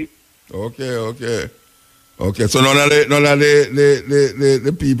injury. Okay. So none of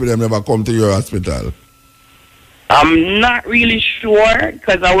the people that never come to your hospital? I'm not really sure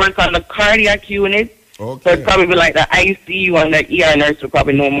because I work on the cardiac unit. Okay. So it's probably like the ICU and the ER nurse will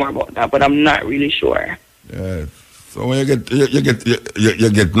probably know more about that, but I'm not really sure. Yes. So when you get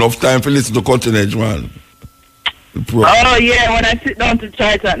enough time to listen to Cutting Edge, man. Oh yeah, when I sit down to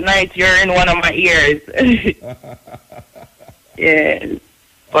chart at night, you're in one of my ears. Yeah.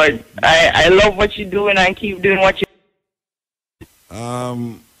 But I love what you're doing and keep doing what you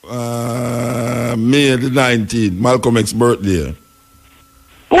May the 19th, Malcolm X's birthday.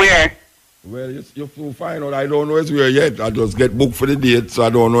 Where? Well, you find out. I don't know it's where yet. I just get booked for the date, so I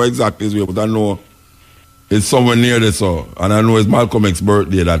don't know exactly where, but I know it's somewhere near the so. And I know it's Malcolm X's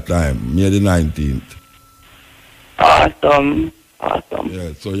birthday that time, May the 19th. Awesome.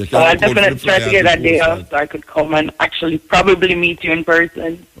 Yeah, so you can I definitely try to get that day off so I could come and actually probably meet you in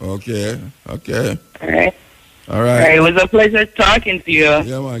person. Okay. All right. All right. It was a pleasure talking to you.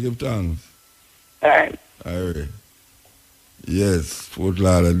 Yeah, man, give thanks. All right. Yes, Fort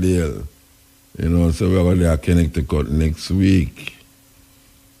Lauderdale. You know, so we're going to Connecticut next week.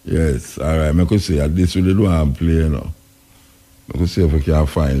 Yes, all right. I could say this really do want to play, you know. I could see if we can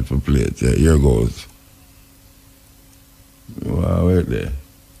find it for play it. Yeah, here goes. Wow, wait there.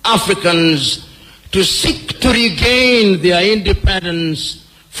 Africans to seek to regain their independence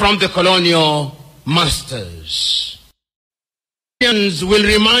from the colonial masters. Africans will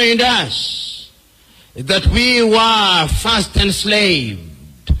remind us that we were first enslaved,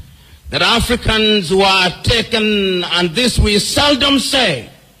 that Africans were taken, and this we seldom say.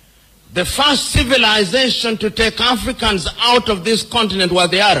 The first civilization to take Africans out of this continent were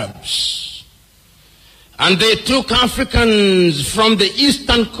the Arabs. And they took Africans from the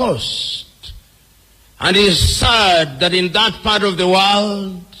eastern coast. And it is sad that in that part of the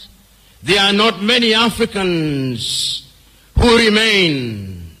world, there are not many Africans who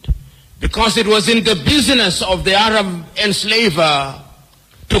remained, because it was in the business of the Arab enslaver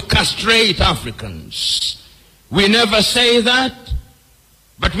to castrate Africans. We never say that,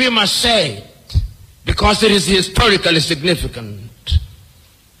 but we must say it because it is historically significant.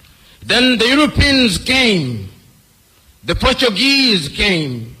 Then the Europeans came, the Portuguese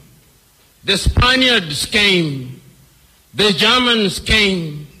came, the Spaniards came, the Germans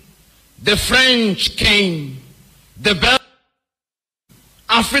came, the French came, the Belgians.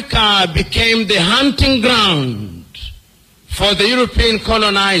 Africa became the hunting ground for the European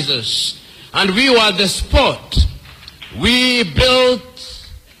colonizers, and we were the spot. We built,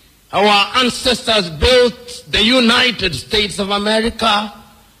 our ancestors built the United States of America.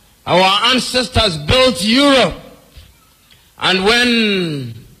 Our ancestors built Europe. And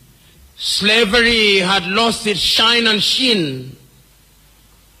when slavery had lost its shine and sheen,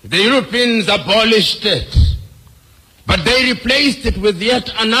 the Europeans abolished it. But they replaced it with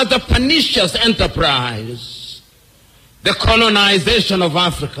yet another pernicious enterprise, the colonization of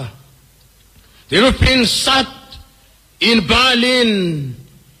Africa. The Europeans sat in Berlin,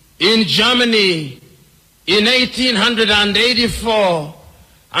 in Germany, in 1884,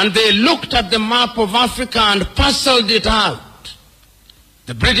 and they looked at the map of Africa and parceled it out.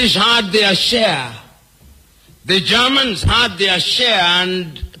 The British had their share. The Germans had their share,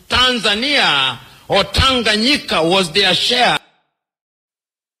 and Tanzania or Tanganyika was their share.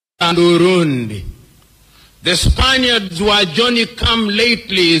 And Burundi. The Spaniards were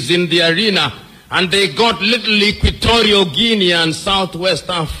Johnny-come-latelys in the arena, and they got little Equatorial Guinea and Southwest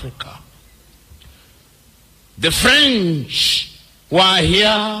Africa. The French were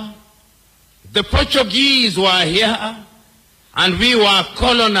here, the Portuguese were here, and we were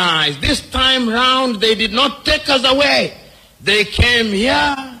colonized. This time round, they did not take us away. They came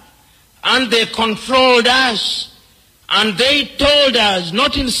here, and they controlled us, and they told us,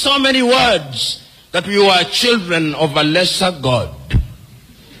 not in so many words, that we were children of a lesser God.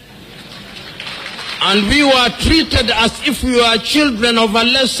 And we were treated as if we were children of a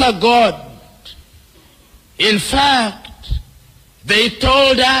lesser God. In fact, they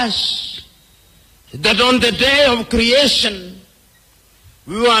told us that on the day of creation,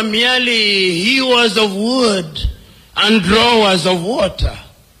 we were merely hewers of wood and drawers of water.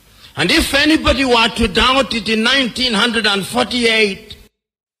 And if anybody were to doubt it, in 1948,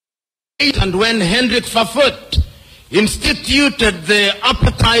 and when Hendrik Verwoerd instituted the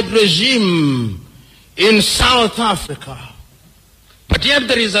apartheid regime in South Africa. But yet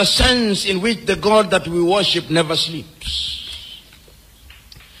there is a sense in which the God that we worship never sleeps.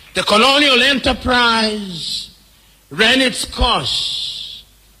 The colonial enterprise ran its course,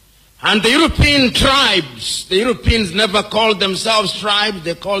 and the European tribes, the Europeans never called themselves tribes,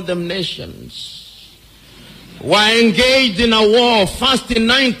 they called them nations, were engaged in a war. First in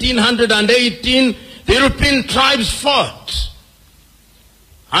 1918, the European tribes fought.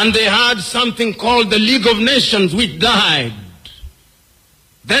 And they had something called the League of Nations, which died.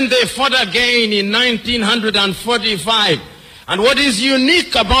 Then they fought again in 1945. And what is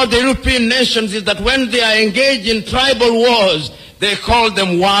unique about the European nations is that when they are engaged in tribal wars, they call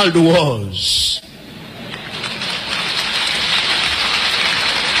them world wars.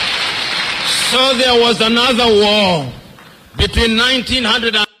 So there was another war between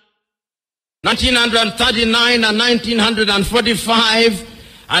 1939 and 1945.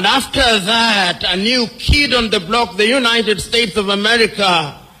 And after that, a new kid on the block, the United States of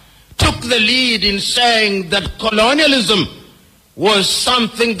America, took the lead in saying that colonialism was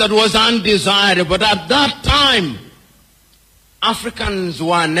something that was undesirable. But at that time, Africans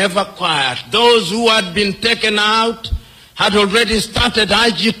were never quiet. Those who had been taken out had already started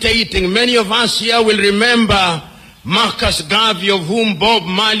agitating. Many of us here will remember Marcus Garvey, of whom Bob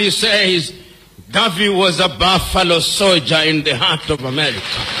Marley says, Garvey was a buffalo soldier in the heart of America.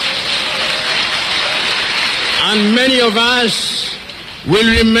 And many of us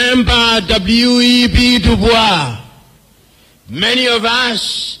will remember W.E.B. Du Bois. Many of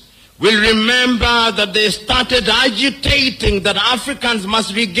us will remember that they started agitating that Africans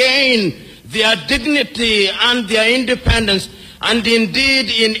must regain their dignity and their independence. And indeed,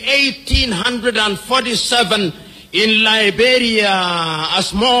 in 1847, in Liberia, a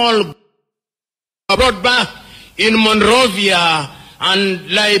small brought back in Monrovia, and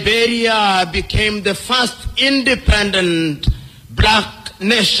Liberia became the first independent black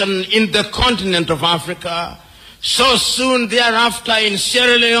nation in the continent of Africa. So soon thereafter in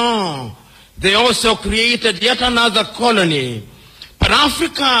Sierra Leone, they also created yet another colony. But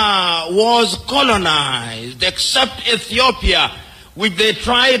Africa was colonized, except Ethiopia, which they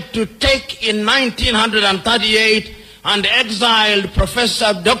tried to take in 1938 and exiled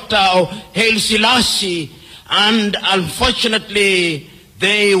Professor Dr. Haile Selassie, and unfortunately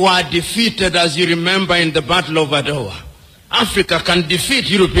they were defeated, as you remember, in the Battle of Adwa. Africa can defeat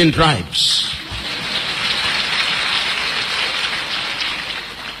European tribes.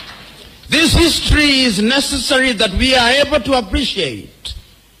 This history is necessary that we are able to appreciate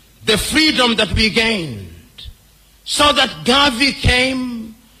the freedom that we gained. So that Garvey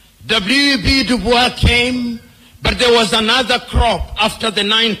came, W.E.B. Du Bois came, but there was another crop after the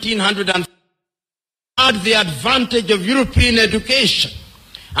 1900s had the advantage of European education.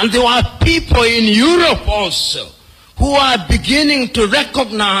 And there were people in Europe also who are beginning to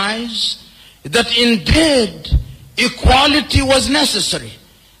recognize that indeed equality was necessary.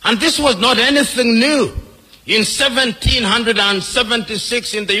 And this was not anything new. In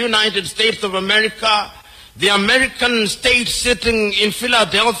 1776 in the United States of America, the American state sitting in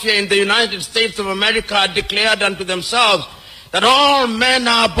Philadelphia in the United States of America declared unto themselves that all men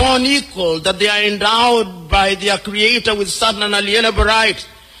are born equal, that they are endowed by their Creator with certain unalienable rights,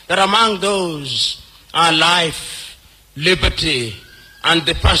 that among those are life, liberty, and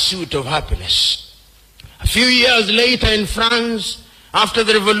the pursuit of happiness. A few years later in France, after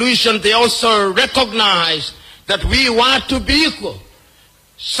the revolution, they also recognized that we were to be equal,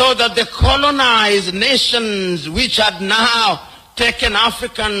 so that the colonized nations which had now taken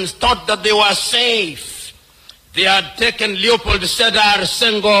Africans thought that they were safe. They had taken Leopold Sedar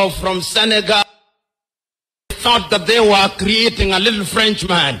Senghor from Senegal. They thought that they were creating a little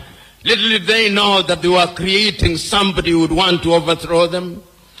Frenchman. Little did they know that they were creating somebody who would want to overthrow them.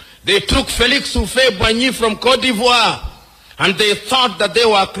 They took Félix Houphouët-Boigny from Côte d'Ivoire, and they thought that they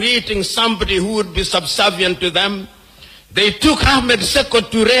were creating somebody who would be subservient to them. They took Ahmed Sékou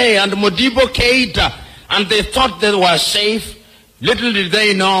Touré and Modibo Keïta, and they thought they were safe. Little did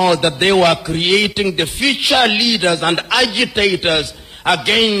they know that they were creating the future leaders and agitators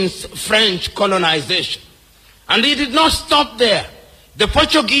against French colonization. And it did not stop there. The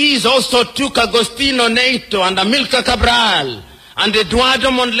Portuguese also took Agostinho Neto and Amilcar Cabral and Eduardo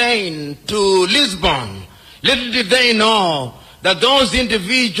Mondlane to Lisbon. Little did they know that those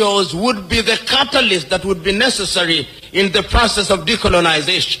individuals would be the catalyst that would be necessary in the process of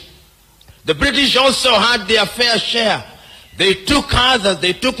decolonization. The British also had their fair share. They took others.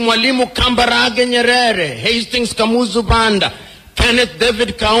 They took Mwalimu Kambarage Nyerere, Hastings Kamuzu Banda, Kenneth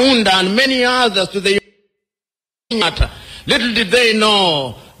David Kaunda, and many others to the matter. Little did they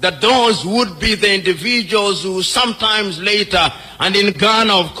know that those would be the individuals who sometimes later, and in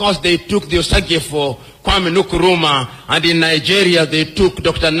Ghana, of course, they took the Osagefo, Kwame Nkrumah, and in Nigeria, they took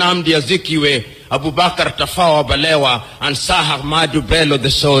Dr. Nnamdi Azikiwe, Abubakar Tafawa Balewa, and Sir Ahmadu Bello,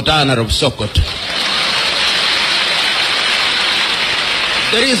 the Sultan of Sokoto.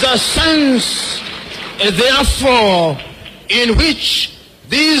 There is a sense, therefore, in which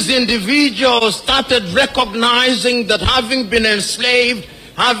these individuals started recognizing that having been enslaved,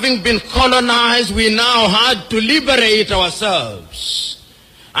 having been colonized, we now had to liberate ourselves.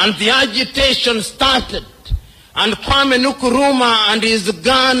 And the agitation started. And Kwame Nkrumah and his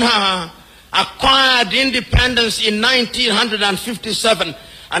Ghana acquired independence in 1957.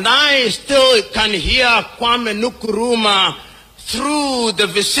 And I still can hear Kwame Nkrumah through the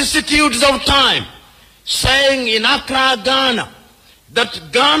vicissitudes of time saying in Accra, Ghana, that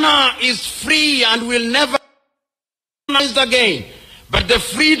Ghana is free and will never be colonized again. But the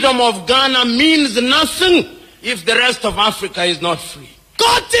freedom of Ghana means nothing if the rest of Africa is not free.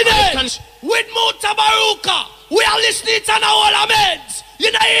 Continent with MUTABARUKA. We are listening to our laments.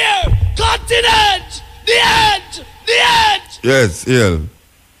 You know here. Continent. The end. The end. Yes, yeah.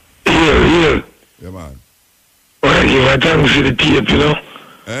 Yeah. Yeah, man. Well, give a thanks to the tape, you know.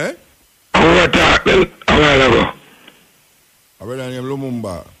 Eh? I want to talk a while ago. I read the name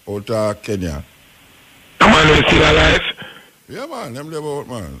Lumumba out of Kenya. The man is still alive? Yeah, man. Them live out,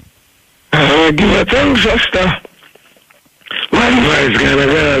 man. Give a thanks, sister. What advice can I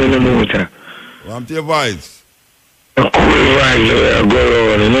get in the motor? Want your voice? A cool voice that go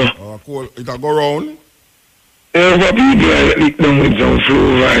around, you know. Oh, cool. It'll go round? Yeah, but people that lick them with some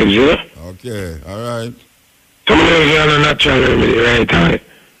flu vibes, you know. Okay, all right. Some of them are a natural remedy, right time.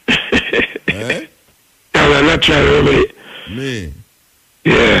 Eh? That's a natural remedy. Me?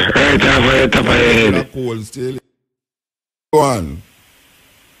 Yeah, right off of the top of your head. Cold still. Go on.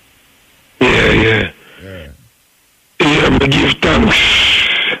 Yeah. Yeah, but give thanks.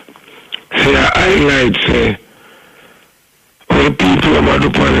 Say, I highlight, say, all the people about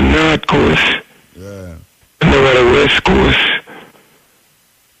up on the North Coast. Yeah. And over the West Coast.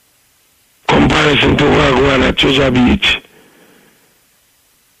 Comparison to Wagwan at Treasure Beach.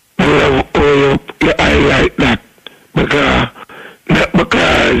 You highlight that. Because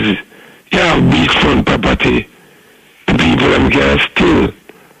you have beachfront property. The people them can still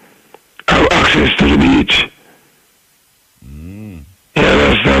have access to the beach. You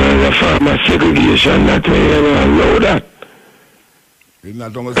understand? As a farmer segregation, that way you don't allow that. It's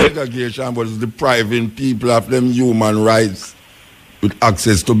not only segregation, but it's depriving people of them human rights with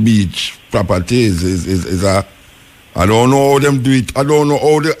access to beach properties. Is a, I don't know how them do it. I don't know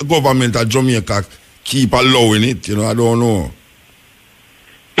how the government of Jamaica keep allowing it. You know, I don't know.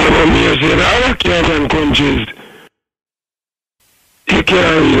 You know, me say that our Caribbean countries, you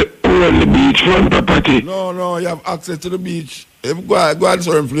can't own the beachfront property. No, you have access to the beach. If you go to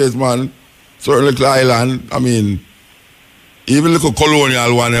certain place, man, certain little island, I mean, even little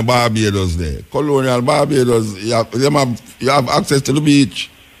colonial one in Barbados there. Colonial Barbados, you have access to the beach.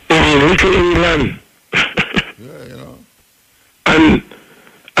 In little England. Yeah, you know. And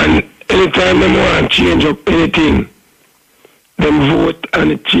anytime they want to change up anything, them vote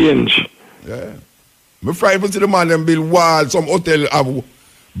and it change. Yeah. I'm frightened to see the man them build wall, some hotel have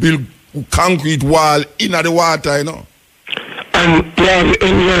build concrete wall in the water, you know. And you have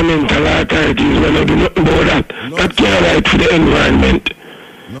environmental authorities when they do nothing about that. That can't right for the environment.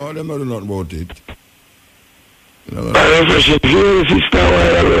 No, they don't know nothing about it. Refreshing view, sister, a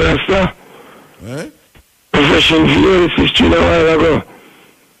while ago, sister. Eh? Refreshing view, sister, a while ago.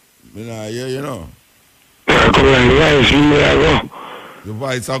 I hear you know. Yeah, come on, guys, you may go. The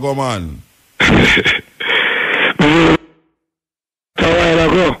voice I go, man. A while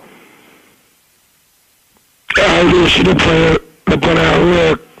ago. I do she upon her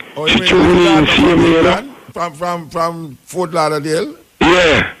work. She couldn't see me, you know. From Fort Lauderdale?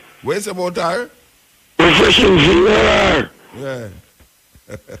 Yeah. Where's about her? Refreshing view, yeah.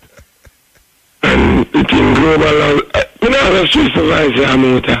 And it in global, you know, that's just the vice,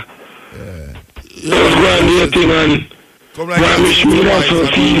 Amuta. Yeah. Just go and do your thing and come like wish me that so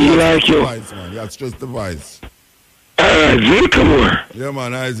feel like you. Man. You stress the voice. Alright, Zil, come on. Yeah,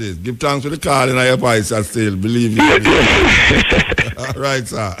 man, I say, give thanks for the call in your voice and still believe you. Alright,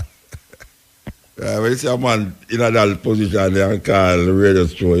 sir. When you see a man in that position there and call the radio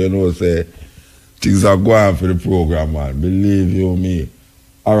show, you know, say, things are going for the program, man. Believe you me.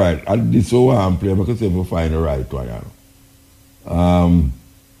 Alright, and this one I'm playing because if you find the right one, you know.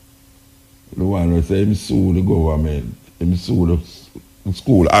 The one who say him sue the government, him sue the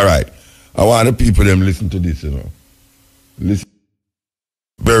school. Alright. I want the people them listen to this, you know. Listen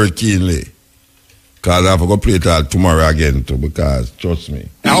very keenly. Because I have to go play it tomorrow again too, because trust me.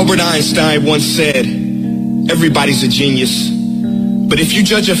 Albert Einstein once said, everybody's a genius. But if you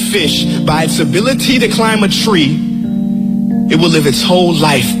judge a fish by its ability to climb a tree, it will live its whole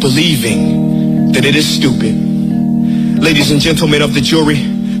life believing that it is stupid. Ladies and gentlemen of the jury,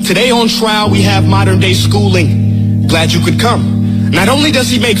 today on trial we have modern day schooling. Glad you could come. Not only does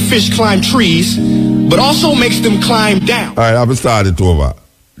he make fish climb trees, but also makes them climb down. All right, I've started over.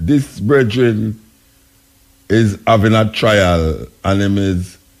 This brethren is having a trial and him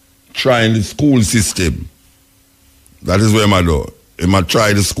is trying the school system. That is where I do. Him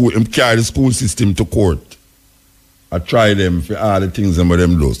try the school, him carry the school system to court. I try them for all the things them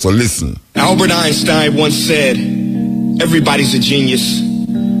do. So listen. Albert Einstein once said, everybody's a genius.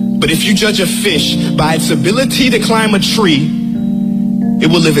 But if you judge a fish by its ability to climb a tree, it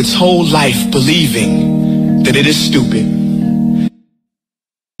will live its whole life believing that it is stupid.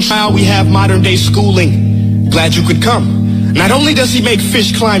 Now we have modern day schooling. Glad you could come. Not only does he make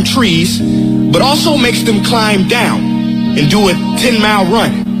fish climb trees, but also makes them climb down and do a 10-mile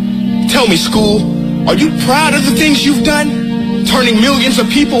run. Tell me, school, are you proud of the things you've done? Turning millions of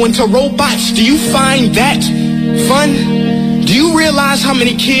people into robots, do you find that fun? Do you realize how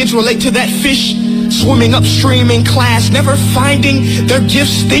many kids relate to that fish? Swimming upstream in class, never finding their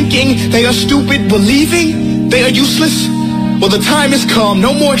gifts, thinking they are stupid, believing they are useless. Well, the time has come,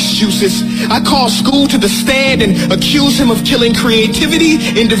 no more excuses. I call school to the stand and accuse him of killing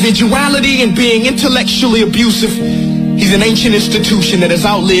creativity, individuality, and being intellectually abusive. He's an ancient institution that has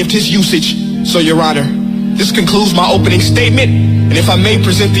outlived his usage. So, Your Honor, this concludes my opening statement, and if I may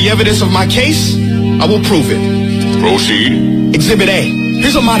present the evidence of my case, I will prove it. Proceed. Exhibit A.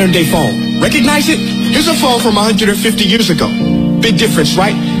 Here's a modern day phone. Recognize it? Here's a phone from 150 years ago. Big difference,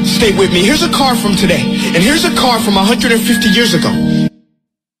 right? Stay with me. Here's a car from today. And here's a car from 150 years ago.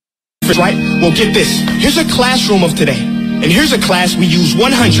 Right? Well, get this. Here's a classroom of today. And here's a class we used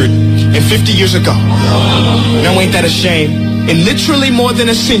 150 years ago. Now, ain't that a shame? In literally more than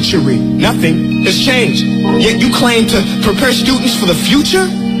a century, nothing has changed. Yet you claim to prepare students for the future?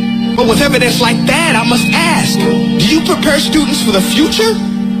 But with evidence like that, I must ask, do you prepare students for the future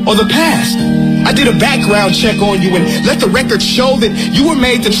or the past? I did a background check on you and let the record show that you were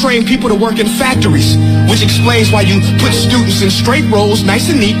made to train people to work in factories, which explains why you put students in straight rows, nice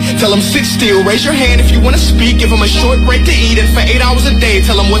and neat, tell them sit still, raise your hand if you want to speak, give them a short break to eat, and for 8 hours a day,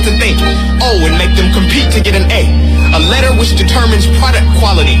 tell them what to think. Oh, and make them compete to get an A, a letter which determines product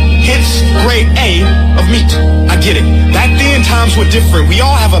quality, hence grade A of meat. I get it. Back then, times were different. We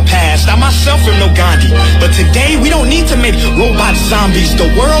all have a past. I myself am no Gandhi. But today, we don't need to make robot zombies.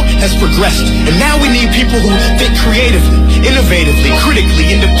 The world has progressed. And now we need people who think creatively, innovatively, critically,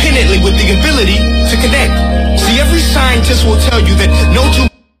 independently, with the ability to connect. See, every scientist will tell you that no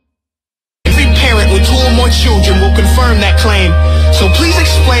two... Every parent with 2 or more children will confirm that claim. So please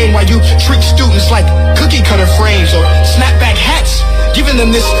explain why you treat students like cookie cutter frames or snapback hats, giving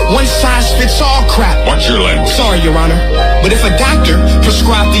them this one-size-fits-all crap. Watch your language. Sorry, Your Honor, but if a doctor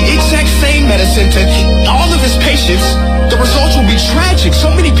prescribed the exact same medicine to all of his patients, the results will be tragic.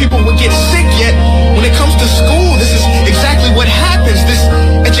 So many people will get sick, yet when it comes to school, this is exactly what happens. This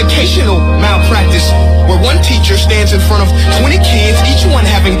educational malpractice, where one teacher stands in front of 20 kids, each one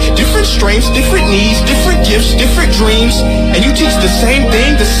having different strengths, different needs, different gifts, different dreams, and you teach the same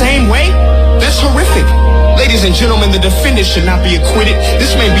thing the same way? That's horrific. Ladies Ladies and gentlemen, the defendant should not be acquitted.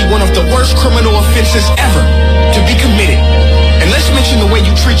 This may be one of the worst criminal offenses ever to be committed. And let's mention the way you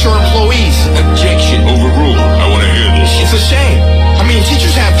treat your employees. Objection. Overruled. I want to hear this. It's a shame. I mean,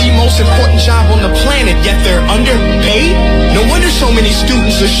 teachers have the most important job on the planet, yet they're underpaid? No wonder so many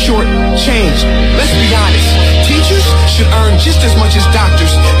students are short-changed. Let's be honest. Teachers should earn just as much as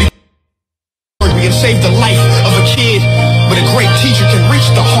doctors. We can save the life of a kid, but a great teacher can reach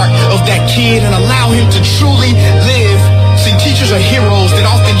the heart of that kid and allow him to truly live. See, teachers are heroes that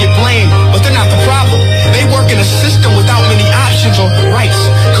often get blamed, but they're not the problem. They work in a system without many options or rights.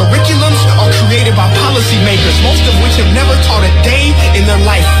 Curriculums are created by policymakers, most of which have never taught a day in their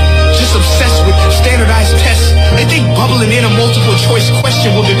life. Just obsessed with standardized tests. They think bubbling in a multiple choice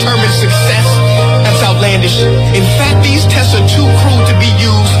question will determine success. That's outlandish. In fact, these tests are too cruel to be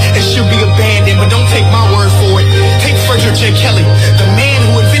used and should be abandoned, but don't take my word for it. Take Frederick J. Kelly, the man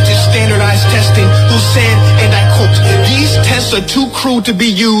who invented standardized testing, who said, and I quote, "These tests are too cruel to be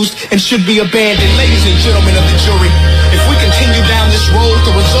used and should be abandoned." Ladies and gentlemen of the jury, if we continue down this road,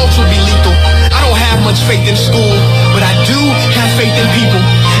 the results will be lethal. I don't have much faith in school, but I do have faith in people.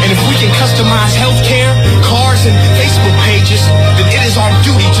 And if we can customize healthcare, cars, and Facebook pages, then it is our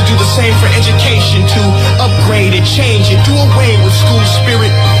duty to do the same for education, to upgrade and change and do away with school spirit,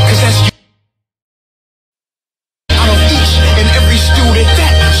 because that's out of each and every student.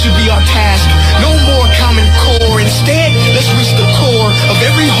 That should be our task. No more Common Core. Instead, let's reach the core of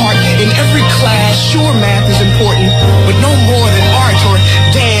every heart in every class. Sure, math is important, but no more than art or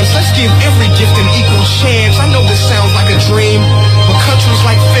dance. Let's give every gift an equal chance. I know this sounds like a dream, but countries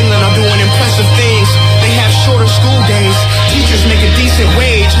like Finland are doing impressive things. They have shorter school days. Teachers make a decent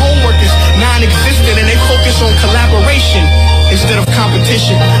wage. Homework is non-existent, and they focus on collaboration instead of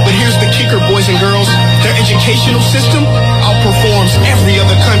competition. But here's the kicker, boys and girls. Their educational system outperforms every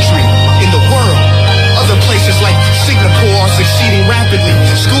other country in the world. Other places like Singapore are succeeding rapidly.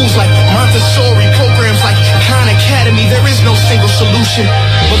 Schools like Montessori, programs like Khan Academy, there is no single solution.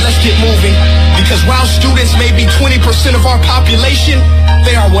 But let's get moving, because while students may be 20% of our population,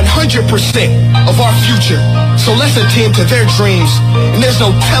 they are 100% of our future. So let's attend to their dreams, and there's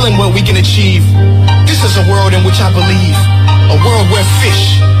no telling what we can achieve. This is a world in which I believe, a world where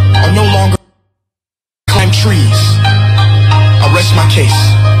fish are no longer climb trees. I rest my case.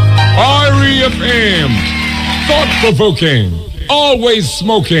 REFM, thought-provoking, always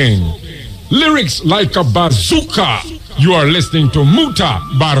smoking, lyrics like a bazooka. You are listening to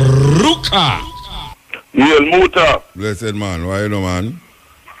MUTABARUKA. Yeah, Muta. Blessed man, why you know, man?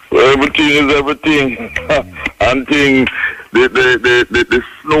 Well, everything is everything. And thing, the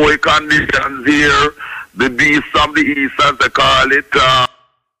snowy conditions here, the beast from the east, as they call it,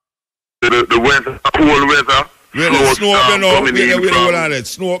 the weather, cool weather. Snow up there now?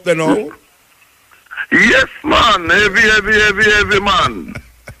 Snow up there now? Yes, man. Heavy, man.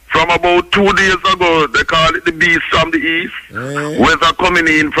 From about 2 days ago, they call it the beast from the east. Weather coming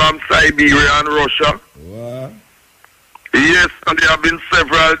in from Siberia and Russia. What? Yes, and there have been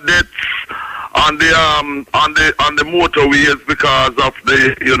several deaths on the motorways because of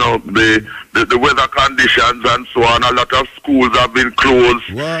the weather conditions and so on. A lot of schools have been closed.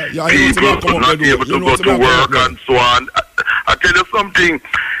 Yeah, people not able to go to work and so on. I tell you something,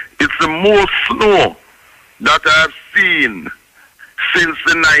 it's the most snow that I've seen since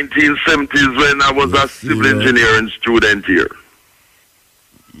the 1970s when I was a civil engineering student here.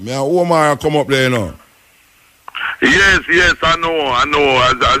 Me and Omar come up there, you know. Yes, I know,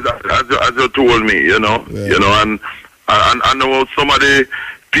 as you told me, you know, and I know some of the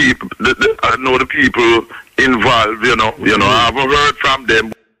people, I know the people involved, you know, I haven't heard from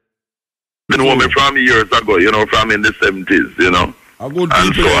them. They know me from years ago, you know, from in the 70s, you know. A good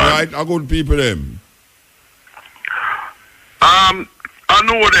people, right? A good people, them. I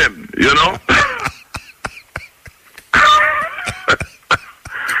know them, you know.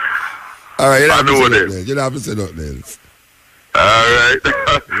 All right, I know them. You don't have to say nothing else. All right.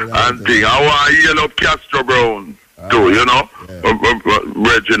 And thing, I want to yell up Castro Brown too, you know,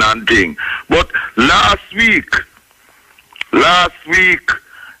 Regin and thing. But last week,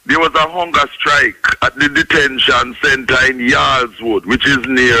 there was a hunger strike at the detention center in Yarlswood, which is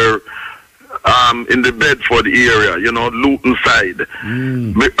near in the Bedford area, you know, Luton side,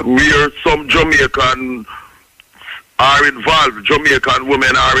 where some Jamaican are involved, Jamaican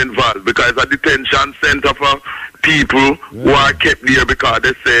women are involved, because a detention center for people who are kept there because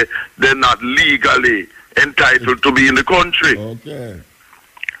they say they're not legally entitled to be in the country. Okay.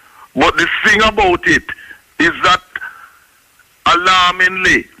 But the thing about it is that,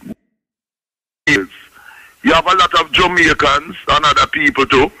 alarmingly, you have a lot of Jamaicans and other people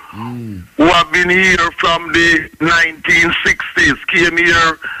too, who have been here from the 1960s, came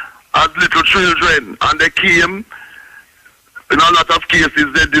here as little children, and they came, in a lot of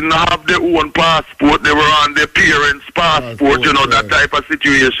cases, they didn't have their own passport, they were on their parents' passport, you know, that type of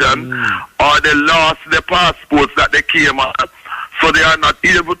situation, or they lost their passports that they came on, so they are not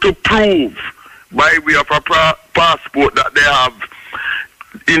able to prove by way of a passport that they have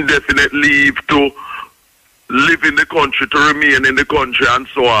indefinite leave to live in the country, to remain in the country, and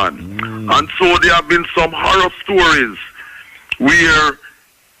so on. And so there have been some horror stories where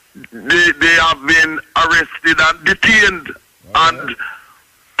they have been arrested and detained and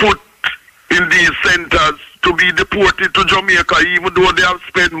put in these centers to be deported to Jamaica, even though they have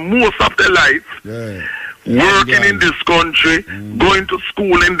spent most of their life working in this country, going to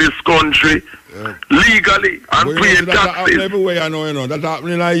school in this country, legally, and paying taxes. Everywhere, you know, that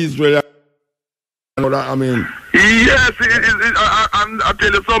happening in Israel. You know that, I mean. Yes, and I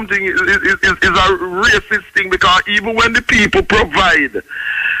tell you something, it's a racist thing, because even when the people provide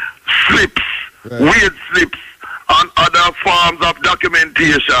slips, wage slips, and other forms of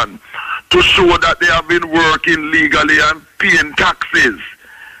documentation to show that they have been working legally and paying taxes,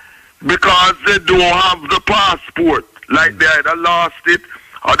 because they don't have the passport, like they either lost it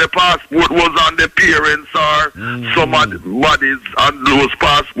or the passport was on their parents or somebody's, and those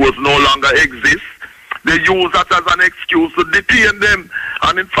passports no longer exist. They use that as an excuse to detain them.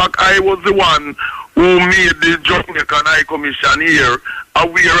 And in fact, I was the one who made the Jamaican High Commission here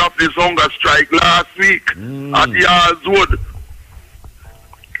aware of this hunger strike last week at Yardwood.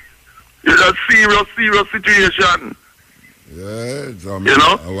 It's a serious, serious situation. Yes, you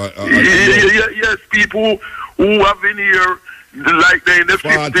know? Yes, people who have been here, like they're in the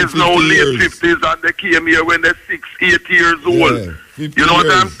 50s now, late 50s, and they came here when they're 6, 8 years old. You know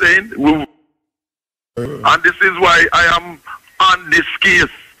what I'm saying? And this is why I am on this case,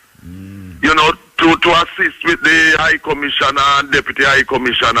 you know, to assist with the High Commissioner and Deputy High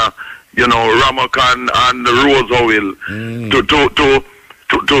Commissioner, you know, Ramakan and Rose Howell,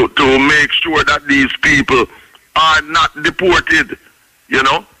 to make sure that these people are not deported, you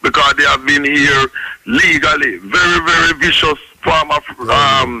know, because they have been here legally. Very, very vicious form of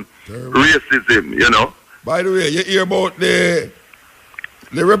racism, you know. By the way, you hear about the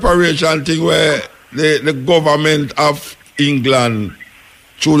reparation thing where the government of England,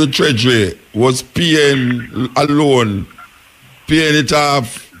 through the Treasury, was paying a loan, paying it off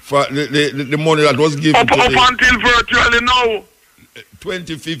for the money that was given up until virtually now.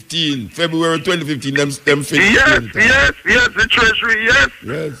 2015, February 2015, them finished. Yes, the Treasury, yes.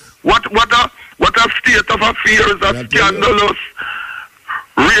 What a state of affairs, a scandalous,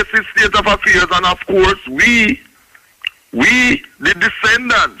 racist state of affairs, and of course we, the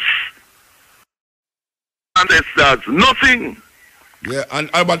descendants, ancestors, nothing. Yeah, and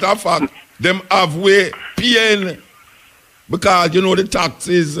but of fact, them halfway paying, because you know the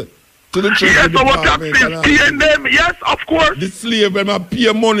taxes to the Treasury Department. Yes, our taxes paying them, yes, of course. The slave them have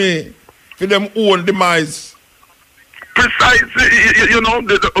pay money for them own demise. Precisely, you know,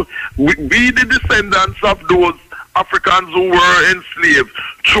 we the descendants of those Africans who were enslaved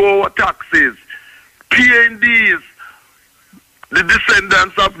through our taxes, paying the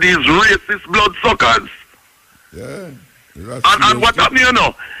descendants of these racist bloodsuckers. Yeah. And what happened, you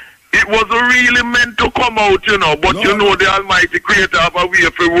know, it wasn't really meant to come out, you know, but you know the Almighty Creator have a way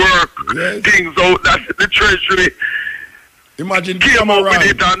for work things out that the Treasury came up with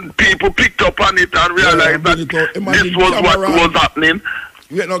it, and people picked up on it and realized that this was what was happening.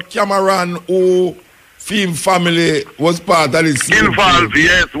 You know, Cameron, who Fim family was part of this. Involved,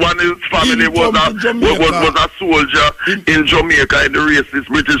 yes. One of his family was a soldier in Jamaica in the racist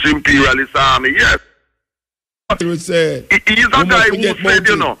British Imperialist Army, yes. He's a guy who said,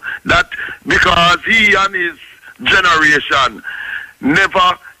 you know, that because he and his generation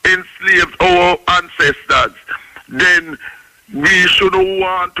never enslaved our ancestors, then we shouldn't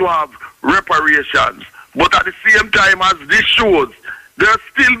want to have reparations. But at the same time as this shows, they're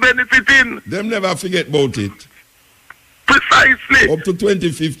still benefiting. Them never forget about it. Precisely. Up to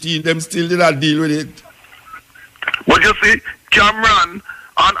 2015, them still did not deal with it. But you see, Cameron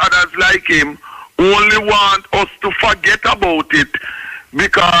and others like him only want us to forget about it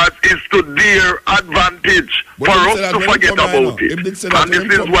because it's to their advantage for us to forget about it. And this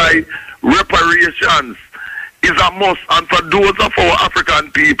is why reparations is a must. And for those of our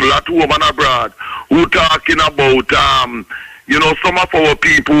African people at home and abroad who talking about, you know, some of our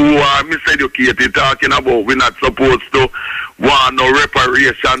people who are miseducated talking about we're not supposed to want no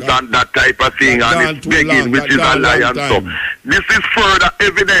reparations and that type of thing, and it's begging, which is a lie and so. This is further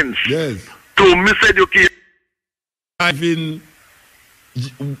evidence to miseducate Even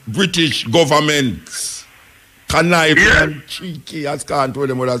British governments conniving and cheeky, as Khan told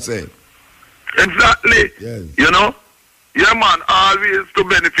them what I said. Exactly. Yes. You know? Yeah, man, always to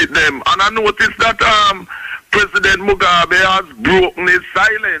benefit them. And I noticed that President Mugabe has broken his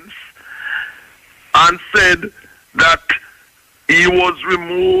silence and said that he was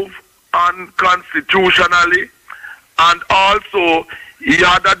removed unconstitutionally, and also he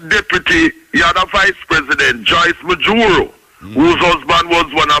had a deputy, he had a vice president, Joyce Majuro, whose husband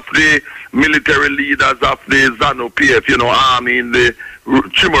was one of the military leaders of the ZANU-PF, you know, army in the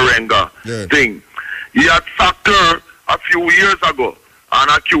Chimurenga thing. He had sacked her a few years ago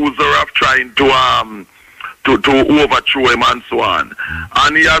and accused her of trying to overthrow him and so on.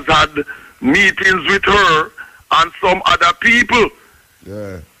 And he has had meetings with her and some other people.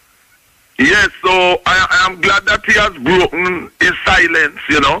 Yeah. Yes, so I am glad that he has broken his silence,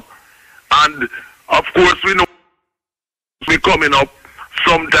 you know. And of course we know we're coming up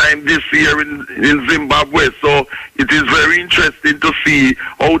sometime this year in Zimbabwe, so it is very interesting to see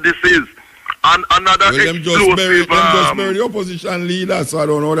how this is. And another them just bury the opposition leader, so I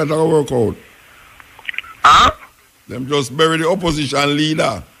don't know how that will work out. Huh? Them just bury the opposition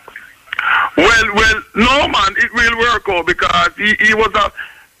leader. Well, no, man, it will work out because he was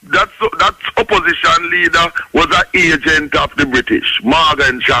that opposition leader was an agent of the British,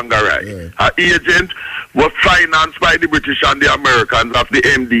 Morgan Tsvangirai. An agent was financed by the British and the Americans of the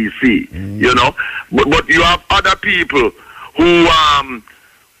MDC, you know. But you have other people who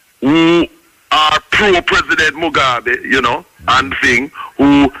are pro-President Mugabe, you know, and thing,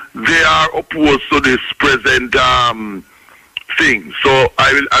 who they are opposed to this present thing. So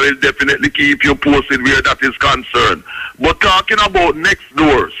I will definitely keep you posted where that is concerned. But talking about next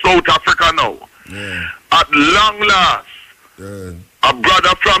door, South Africa now, at long last, a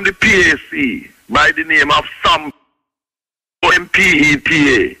brother from the PAC by the name of Sam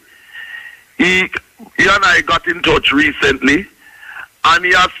MPEPA, he and I got in touch recently, and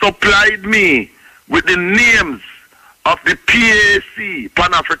he has supplied me with the names of the PAC,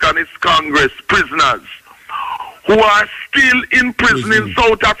 Pan-Africanist Congress prisoners, who are still in prison in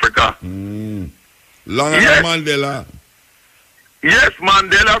South Africa. Long as Mandela. Yes,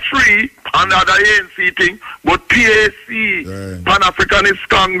 Mandela free and other ANC thing, but PAC, Pan-Africanist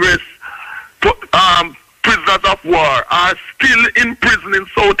Congress, prisoners of war are still in prison in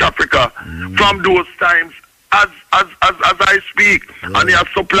South Africa from those times as I speak. And he has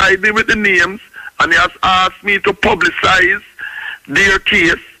supplied me with the names, and he has asked me to publicize their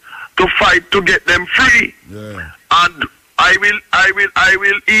case to fight to get them free. And I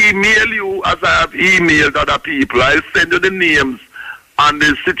will email you as I have emailed other people. I'll send you the names and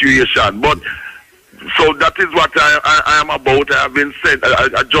the situation. But so that is what I am about. I have been sent.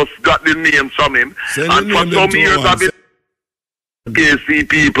 I just got the names from him. And for some years I've been PAC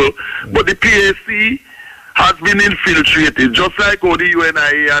people. But the PAC has been infiltrated, just like how the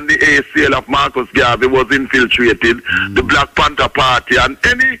UNIA and the ACL of Marcus Garvey was infiltrated, the Black Panther Party, and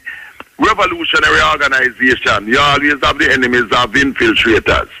any revolutionary organization, you always have the enemies of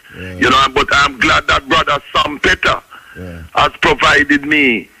infiltrators. You know, but I'm glad that brother Sam Peter has provided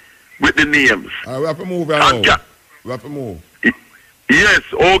me with the names. We have to move around. We have to move. Yes,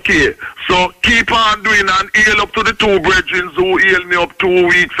 okay. So keep on doing and hail up to the two brethren who hailed me up 2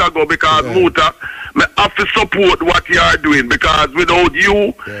 weeks ago, because Muta, I have to support what you are doing, because without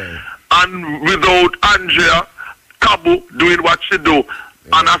you and without Andrea Kabu doing what she do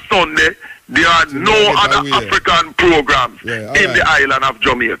on a Sunday, there are no other African programs in the island of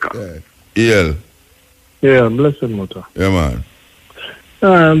Jamaica. Yeah, blessed Muta. Yeah,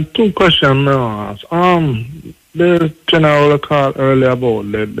 man. 2 questions. The general called earlier about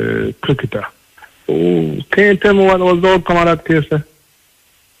the cricketer. Can you tell me what was the outcome of that case?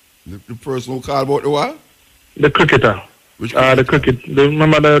 The person who called about the what? The cricketer. Which cricketer? The cricket.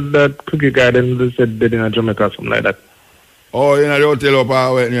 Remember that cricket guy that said dead in Jamaica or something like that? Oh, you know, they don't tell up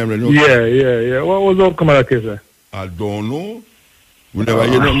our name. Yeah. What was the outcome of that case? I don't know. We never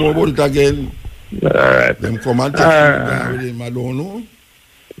hear no more about it again. Alright. Them come and tell with him, I don't know.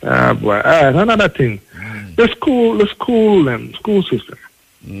 Boy. Alright, another thing. The school system.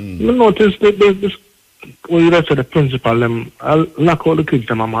 You notice this when you said the principal them lock all the kids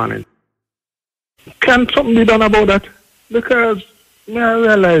in the morning. Can something be done about that? Because I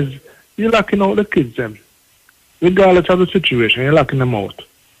realize you're locking out the kids them. Regardless of the situation, you're locking them out.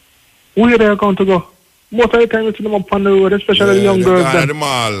 Where they are going to go? Most of the time you see them up on the road, especially the young girls. At the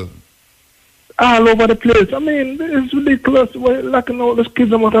mall. All over the place. I mean, it's ridiculous. We're locking out the kids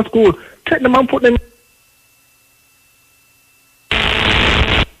them out of school. Take them and put them.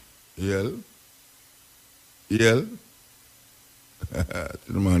 Yeah.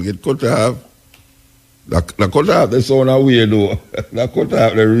 The man get cut off. The cut off the sound away though. The cut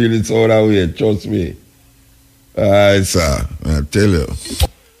off the really sound away, trust me. Alright, sir. I tell you.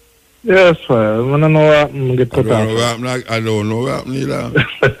 Yes, sir. I don't know what happened. Get cut off. I don't know what happened either.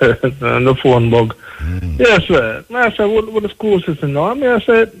 And the phone bug. Yes, sir. I said, with the school system now. I mean, I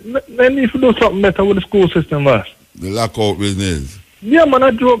said, they need to do something better with the school system, boss. The lockout business. Yeah, man,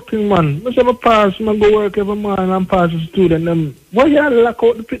 a joke thing, man. I say, my parents, I go work every morning and pass the student. Them, why you lock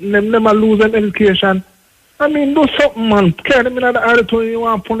out the pit them a lose them education? I mean, do something, man. Carry them in the auditorium, you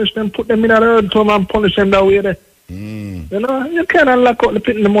want to punish them, put them in the auditorium and punish them that way there. You know, you can't lock out the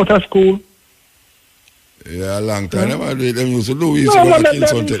pit them out of school. Yeah, a long time. Them used to do it. No, man, that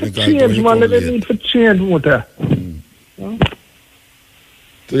need to change, man. They need to change, motor.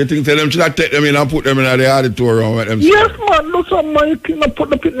 So you think them should take them in and put them in the auditorium? Yes, man. Do something, man. You can't put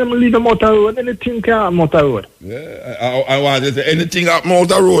the pit them and leave them out the road. Anything can happen out the road. Yeah, I want to say anything happen out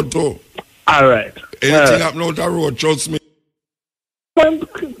the road too. All right. Anything happen out the road, trust me. And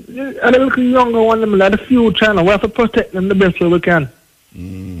the little younger one, them like the future, we have to protect them the best way we can.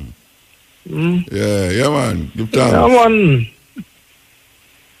 Yeah, man. Give thanks. Yeah, man.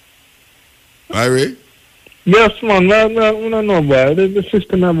 Irie? Yes, man. No, boy. The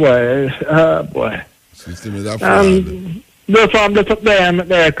system is boy. Boy. System is a fraud. That's why I'm just up there and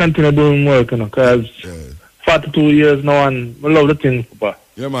there continue doing work, you know, because 42 years now and I love the thing, boy.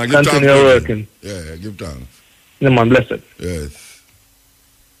 Yeah, man. Give continue thanks. Working. Yeah, give thanks. Yeah, man. Blessed. Yes.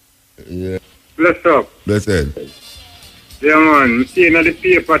 Yeah. Bless up. Blessed. Yeah, man. I'm seeing the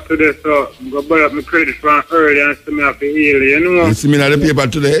paper today, so I'm going to buy up my credit from early and see me have to heal, you know? You see me in the paper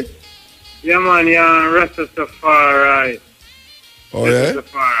today? Yeah, man. Yeah, Rastafari. Oh, yeah?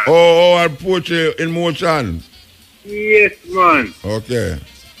 Oh, I'll put you in motion. Yes, man. Okay.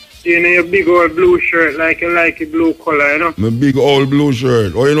 You know your big old blue shirt, like you like a blue color, you know? My big old blue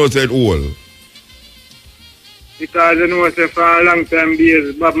shirt. Oh, you know it's old? Because you know, say for a long time,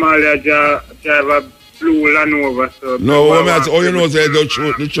 days, Bob Marley drive a blue Land Rover. So no, what I say, you know say the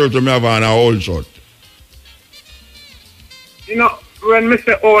shirt I have on a old shirt. You know, when I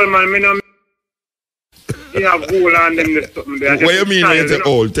say old, man, I know you have gold on them or something there. What you mean when you say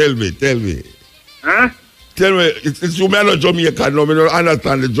old? Tell me. Huh? Tell me, it's you man not Jamaican, no, I don't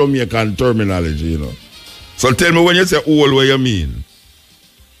understand the Jamaican terminology, you know. So tell me when you say old, what you mean?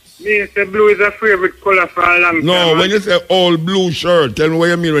 Me say blue is a favorite color for a long time. No, when you say old blue shirt, tell me what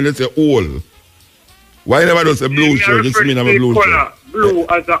you mean when you say old. Why you never do say blue shirt? You mean I'm a blue shirt. Blue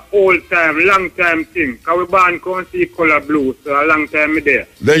as an old time, long time thing. Because we born come see color blue, so a long time me there.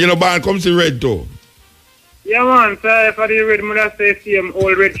 Then you know born come see red too. Yeah, man. So if I did red, I say same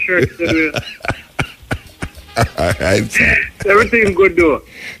old red shirt. Everything good though.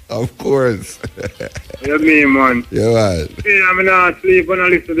 Of course. You mean, man? Yeah, man. Yeah, I'm not sleep when I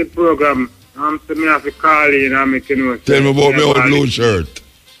listen to the program. I'm saying I have to call in and make you know. Tell me about my old blue shirt.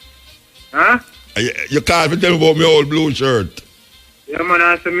 Huh? You can't tell me about my old blue shirt. Yeah, man.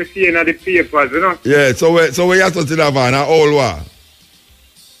 I say me seeing at the papers, you know. Yeah. So where you have to sit down on old what?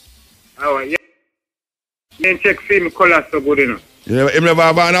 Oh, yeah. You check see me color so good, you know. You never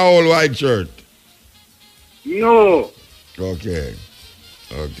have on an old white shirt. No. Okay.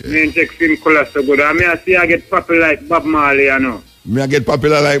 Me check film color so good. I see I get popular like Bob Marley, you know. Me I get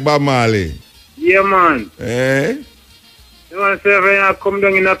popular like Bob Marley? Yeah, man. Eh? You want to say when I come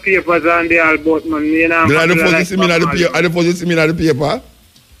down in the papers and they all about, man. You know, are the first you see me in the paper?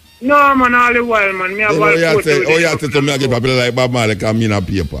 No, man, all the while, man. Me have all you say to me I get popular like Bob Marley because me in a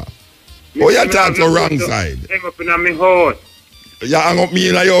paper. Oh, you talk to wrong side. Hang up in my house. You hang up me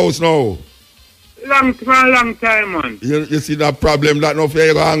in your house now. Long time, man. You see that problem that no fair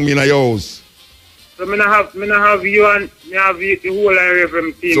you go hang me in your house. So me not have you and me have you the whole area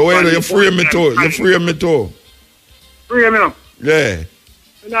from team. So when you free me too. Free me now? Yeah.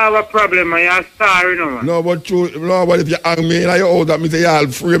 You don't have a problem, man. You're a star, you know, man. No, but if you hang me in your house, that means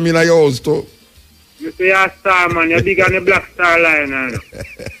you'll free me in your house too. You say you're a star, man. You're big on the Black Star Line, you know.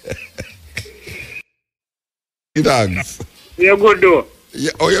 Thanks. You're good, though.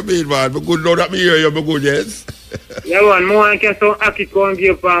 Yeah, oh, you mean, man? Be good now that me hear you, be good, yes? Yeah, man. More can some Aki come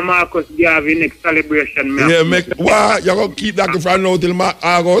give for Marcus Garvey next celebration, man. Yeah, what? You're going to keep that Aki from now till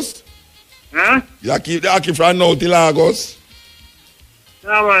August? Huh? You keep the Aki from now till August?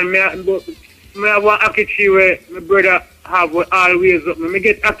 No, man. Me have one Aki tree where my brother have always up. Me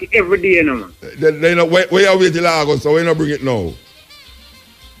get Aki every day, you know, man. Then where you wait till August, so why not bring it now?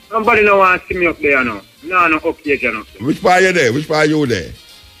 Somebody no want to see me up there, no. No occasion up there. Which part you there? Which part you there?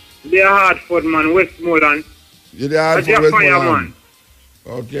 They're Hartford, man. Westmoreland. You're there Hartford, Westmoreland?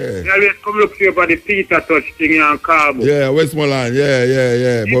 Okay. You always come look for you for the Peter Touch thing and Cabo. Yeah, Westmoreland. Yeah.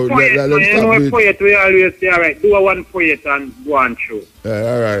 The But poet, let's you know stop what it. poet we always say, all right, do a one poet and go on through.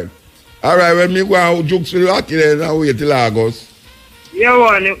 Yeah, all right, when me go and jokes with Lucky, then I wait till August. Yeah,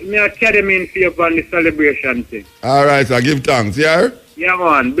 man, me a carry me in favor on the celebration thing. All right, so give thanks, yeah? Yeah,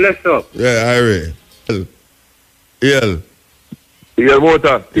 man, bless up. Yeah, Harry. Ill. Yeah,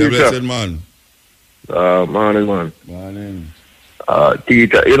 Mota, Yeah, teacher. blessed man. Morning, man. Morning.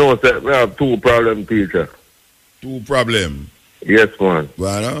 Teacher, you know, sir, we have two problems, teacher. Two problems? Yes, man.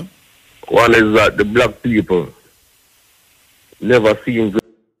 Well, one is that the black people never seem to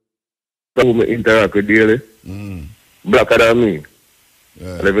interact with daily. Blacker than me.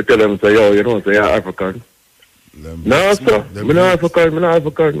 Yeah. And if you tell them, say, yo, you know, say, you're African. No, sir. I'm not African,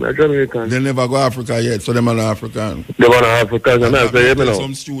 I'm Jamaican. They never go Africa yet, so they're not African. They want African, and I say, you know,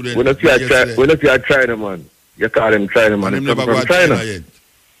 some student when you see a China man, you call him China man. And He they come never from go China. China yet.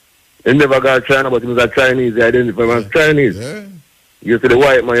 He never got China, but he was a Chinese. He identified as Chinese. Yeah. You see the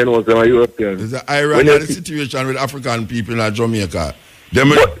white man, you know, say, I'm European. There's an irony of the situation with African people in Jamaica.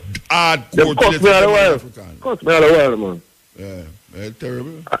 Them hardcore cost me all the while. Cost me all the while, man. Yeah, it's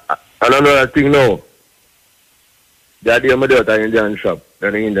terrible. And another thing now, the other day I did at an Indian shop,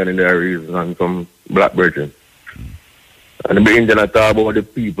 and the Indian in there is and some black virgin. And the Indian talk about the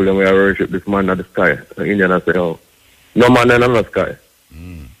people and we worship this man in the sky. The Indian say, oh, no man in the sky.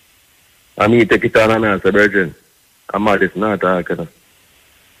 And me take it on and I say, virgin, I'm not this not talking.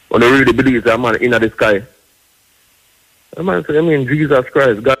 When they really believe that man in the sky, the man say, I mean, Jesus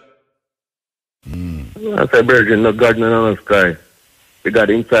Christ, God. I say, virgin, no God in the sky. The God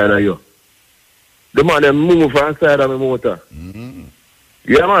inside of you. The man them move from inside of my motor.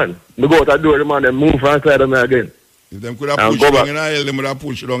 Yeah, man. Me go out the door, the man them move from inside of me again. If them could have pushed down in hell, them would have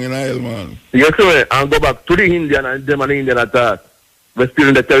pushed down in hell, man. Yes, sir. And go back to the Indian and them and the Indian attack. We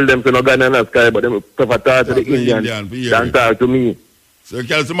still they tell them to no God in the sky, but them prefer talk to the Indian than talk to me. So you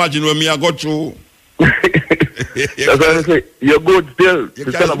can't imagine when me I got through. That's what I say. You're good still. You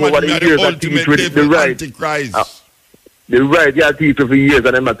to can't tell them over the imagine years the and teach ultimate with the devil, right. Antichrist. The right, yeah, teach for years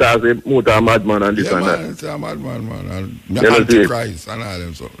and them attack say, Muta a madman and this Yeah, and man, that. it's a madman, man. And You know, Antichrist and all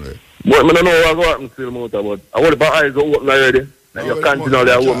them something there. But I don't know what go happen still, Muta, but I want my eyes open already. And you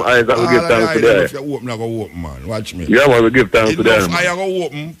continually open my eyes and we give thanks to them. If you open, I go open, man. Watch me. Yeah, man, we give thanks to them. Enough I go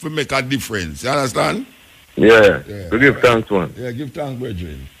open to make a difference. You understand? Yeah, we give thanks, man. Yeah, give thanks,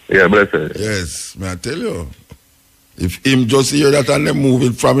 brethren. Yeah, bless you. Yes, may I tell you. If him just hear that and then move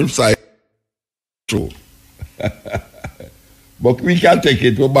it from inside, true. But we can take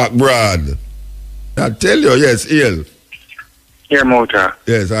it, we're back broad. I tell you, yes, ill. Yeah, Mota.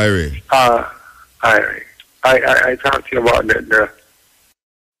 Yes, Irie. I talked to you about the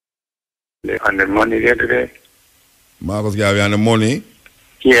money the other day. Marcus gave you on the money?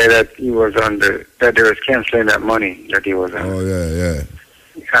 Yeah, that he was on that they was canceling that money that he was on. Oh, yeah.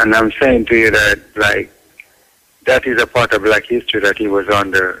 And I'm saying to you that, like, that is a part of Black history that he was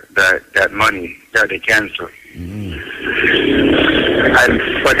under that money that they canceled. And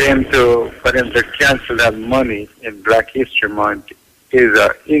for them to cancel that money in Black History Month is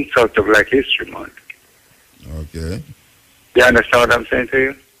an insult to Black History Month. Okay. You understand what I'm saying to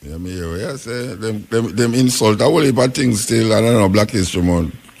you? Yeah, me hear what you say. Them insult a whole heap of things still, I don't know, Black History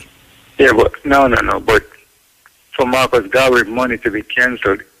Month. Yeah, but no. But for Marcus Garvey money to be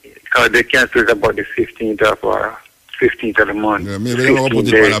cancelled, because they cancelled about the 15th of the month. Yeah, maybe they're going to put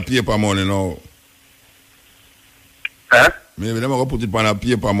it on a paper money now. Huh? Maybe they're going to put it on a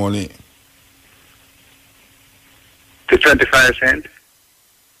paper money. The 25 cents?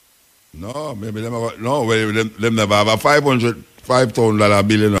 No, maybe them never have a $5,000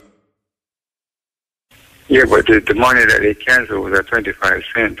 bill. Yeah, but the money that they canceled was at 25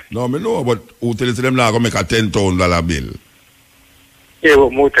 cents. No, me know, but who tells them now going to make a $10,000 bill? Yeah,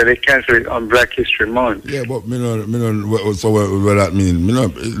 but Muta, they canceled it on Black History Month. Yeah, but me know, so what that mean? Me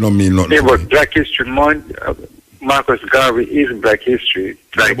no mean nothing. Yeah, but Black History Month, Marcus Garvey is Black History.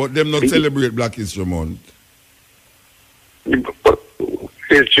 Like, yeah, but them not celebrate Black History Month. But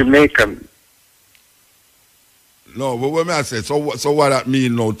it's Jamaican. No, but what I say, so what that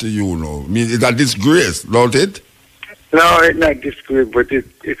mean now to you now? Mean it's a disgrace, don't it? No, it's not disgrace, but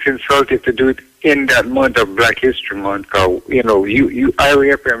it's insulting to do it in that month of Black History Month. Cause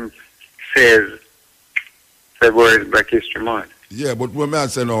IRFM says February is Black History Month. Yeah, but when I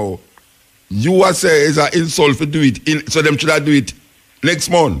say now, you are say it's an insult to do it so them should have do it next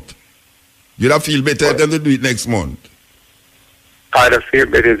month. You'd have feel better than to do it next month. I'd have feel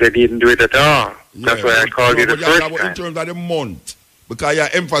better if they didn't do it at all. Yeah, that's why I called you the first time. In terms of the month, because you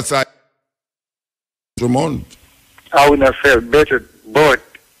emphasize the month. I wouldn't have felt better but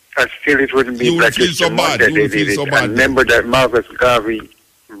still it wouldn't be You Black feel History so Month bad. that You they would feel did so it. bad. And remember that Marcus Garvey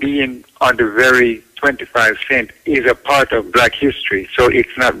being on the very 25 cent is a part of Black history. So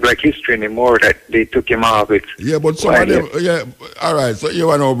it's not Black history anymore that they took him off. It's Yeah, but some of them, yeah, all right, so you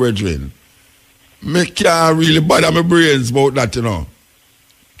are now, brethren. Me can't really bother my brains about that, you know.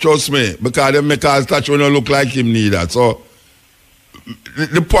 Trust me, because they make a statue don't look like him neither. So,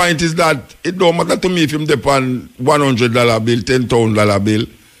 the point is that it don't matter to me if him depend $100 bill, $10,000 bill.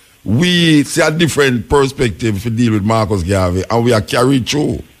 We see a different perspective to deal with Marcus Garvey, and we are carried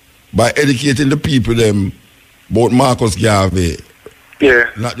through by educating the people them about Marcus Garvey. Yeah.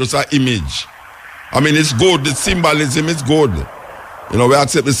 Not just an image. I mean, it's good. The symbolism is good. You know, we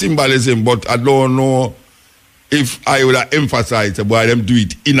accept the symbolism, but I don't know if I would have emphasized why them do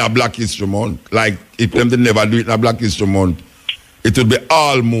it in a Black History Month. Like, if them they never do it in a Black History Month, it would be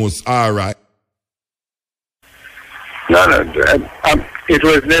almost all right. No, it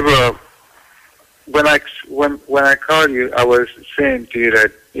was never. When I called you, I was saying to you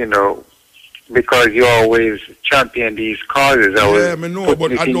that, you know, because you always champion these causes. Yeah, I know,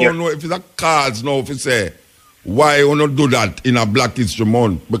 but I don't know if it's a cause now. If you say why you not do that in a Black History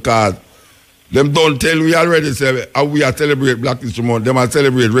Month, because them don't tell we already say we are celebrate Black History Month. Them are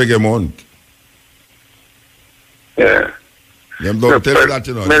celebrate Reggae Month. Yeah. Them don't tell that,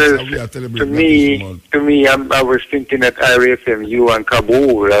 you know. We are celebrating to me, I was thinking that IRFM, you and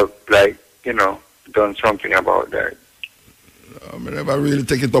Kabul would have, like, you know, done something about that. I never really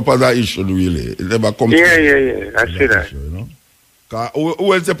take it up as an issue, really. It never comes. Yeah. I see that. Issue, you know?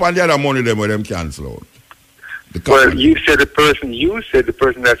 Who else upon the other money them when them cancel out? Well, you said the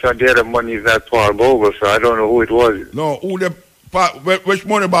person that's on the other money is not Paul Bogle, so I don't know who it was. No, which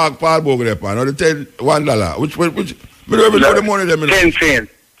money bag Paul Bogle upon? Or the $1? Which we don't even know the money them. 10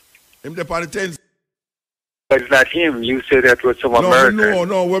 cents. Him upon the 10 cents. It's not him. You said that was some American.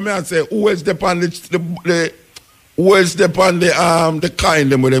 No. When I say who else upon who else upon the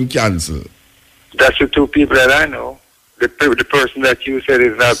kind them with them cancel? That's the two people that I know. The person that you said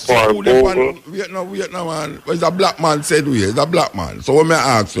is not Paul Bogle. Vietnam man. It's a black man said we. It's a black man. So when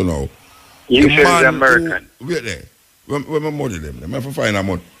I ask you now. You said it's American. Wait there. Where my money them? I have to find a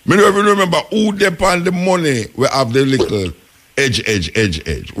money. I don't even remember who depend the money we have the little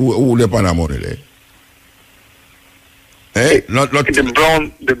edge. Who depend the money there? Eh? Not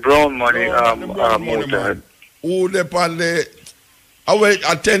the brown money. Money. Who depend the a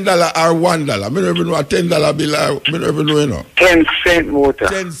 $10 or $1? I don't even know a $10 bill. I don't even know, you know. 10 cent motor.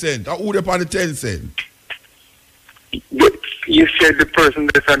 10 cent. Who depend the 10 cent? You said the person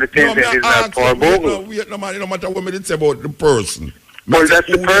that's on the 10 cent is not Paul Bogle. No matter what me did say about the person. Well, that's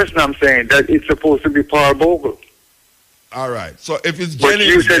the person I'm saying. That it's supposed to be Paul Bogle. All right. So if it's But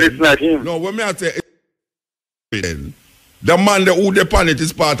genuine, you said it's not him. No, when me I say the man that who depend it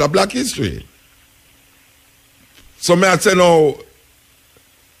is part of Black history. So me I say no.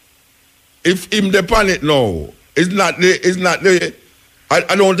 If him depend it now, it's not the.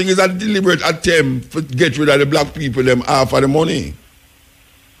 I don't think it's a deliberate attempt to get rid of the black people them half of the money.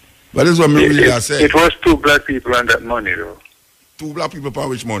 But that's what me really say. It was 2 black people on that money though. 2 black people for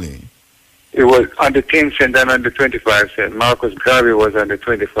which money? It was on the 10 cent and on the 25 cent. Marcus Garvey was on the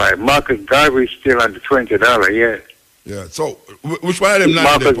 25. Marcus Garvey is still on the $20, yeah. Yeah, so which one of them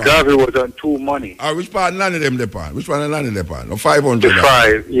Marcus Garvey was on 2 money. Which part none of them depend? Which one of none of them depend? No, $500. The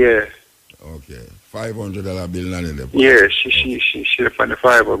 5, yeah. Okay, $500 bill none of them. Yeah, she on the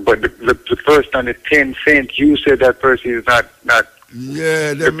 5. But the person on the 10 cent, you said that person is not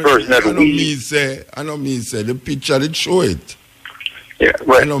yeah, the person that I don't mean say the picture did show it. Yeah,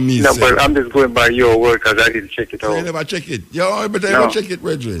 well, but I'm just going by your word because I didn't check it out. You never check it. Yeah, but I don't check it,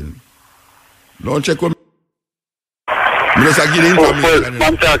 brethren. Don't check with me.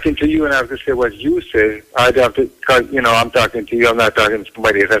 I'm talking to you and I have to say what you say. I'd have to, cause, you know, I'm talking to you. I'm not talking to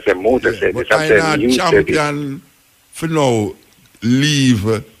somebody else. I said Muta said this. I'm saying you said champion for now,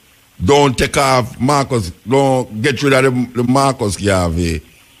 leave. Don't take off Marcus. Don't get rid of the Marcus Garvey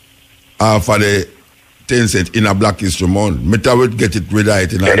for the 10 cent in a Black History Month. I will get it rid of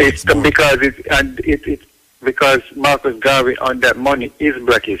it in a next month. Because Marcus Garvey on that money is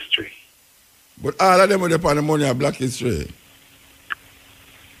Black history. But all of them with upon the money are Black history.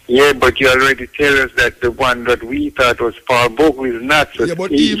 Yeah, but you already tell us that the one that we thought was Paul Bogle is not. So yeah,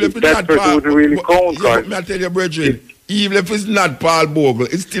 but even if it's not Paul, really count. Yeah, but may I tell you, brethren, even if it's not Paul Bogle,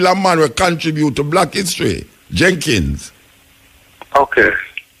 it's still a man who contribute to Black history. Jenkins. Okay.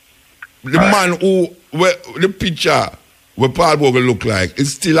 The man who, the picture where Paul Bogle look like,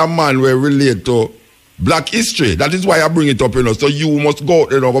 is still a man who relate to Black history. That is why I bring it up, you know. So you must go out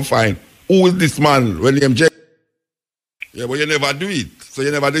there and go find who is this man when he Yeah, but you never do it. So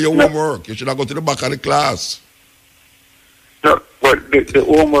you never do your homework. You should have go to the back of the class. No, but the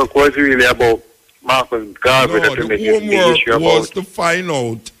homework was really about Marcus Garvey. No, the homework was to find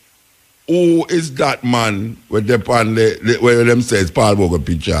out who is that man with where them says Paul Bogle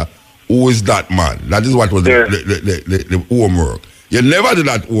picture. Who is that man? That is what was the homework. You never did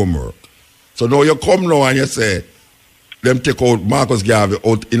that homework. So now you come now and you say, them take out Marcus Garvey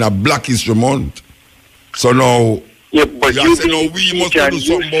out in a Black History Month. So now, yeah, but you say, no, we must do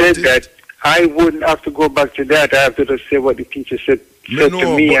something said about that I wouldn't have to go back to that. I have to just say what the teacher said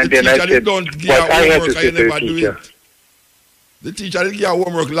to me, and then I said, but I had to say to the teacher. The teacher didn't give you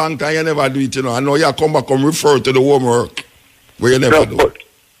homework long time, you never do it, you know. I know you come back and refer to the homework where you never do.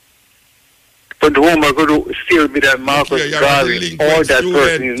 But the homework would still be that Marcus Garvey, or that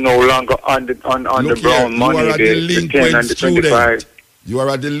person is no longer on the brown money, the 10 and the 25. You are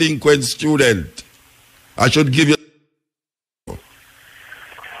a delinquent student. I should give you...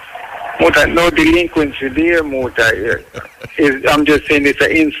 Muta, no delinquency there, Muta. I'm just saying it's an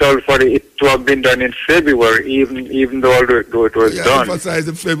insult for it to have been done in February, even though it was done. Emphasize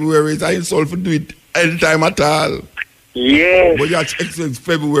in February. It's an insult to do it anytime at all. Yes. But you have to explain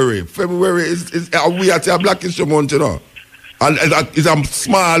February. February is we at a Black History Month, you know. And it's a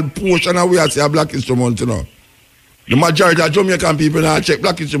small portion of we at a Black History Month, you know. The majority of Jamaican people now check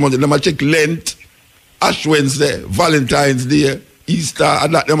Black History Month. They might check Lent, Ash Wednesday, Valentine's Day, Easter,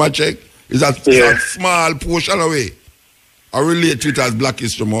 and that they might check. It's a small portion away. I relate to it as Black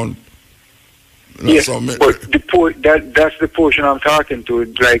History Month. Yes, but that's the portion I'm talking to.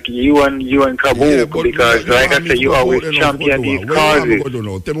 Like you and Kabuk, because like I said, you always champion these causes.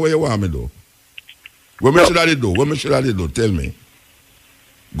 Tell me what you want me to do. What should I do? What should I do? Tell me.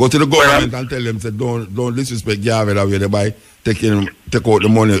 Go to the government and tell them, say, don't disrespect Garvey that way. They by take out the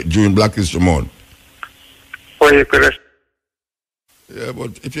money during Black History Month. Well, yeah,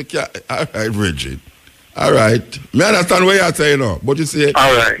 but if you can't, all right, Bridget. All right. Me understand what you're saying now, but you say,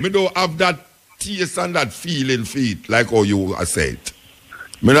 all right. Me don't have that taste and that feeling feet like how you said.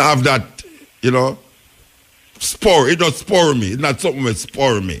 Me don't have that, you know, spur. It don't spur me. It's not something that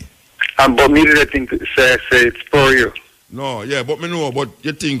spur me. But me didn't think say it spur you. No, yeah, but me know, but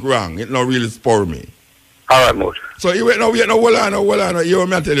you think wrong. It not really spur me. All right, Mode. So you wait now, hold on. You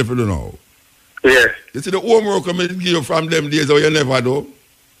want me to tell you if you don't know. Yeah. You see the homework I give you from them days how you never do?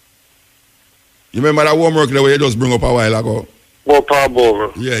 You remember that homework that you just bring up a while ago? Well,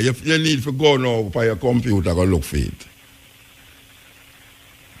 Paul. Yeah, you need to go now for your computer and look for it.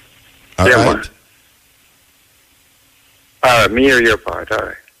 All right? Man. All right, me hear your part, all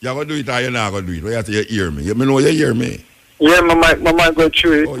right. You're going to do it or you're not going to do it? You have to hear me. You know you hear me? Yeah, my might go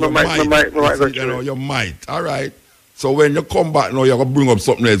through it. Oh, my might go through it. You might. All right. So when you come back now, you're going to bring up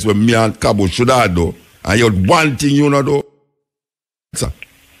something else where me and Cabo should have do. And you one thing you know do. Sir.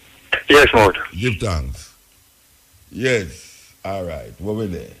 Yes, Mode. Give thanks. Yes. All right. Over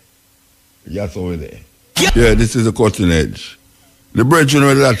there. Yes, over there. Yeah, this is the cutting edge. The brethren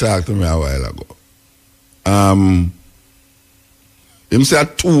that talked to me a while ago. Him say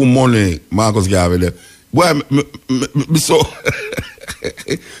too money, Marcus Garvey there. Boy, me so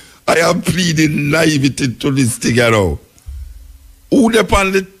I am pleading naivety to this thing, you know. Who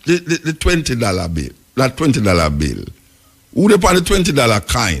depend the $20 bill? That $20 bill. Who depend the $20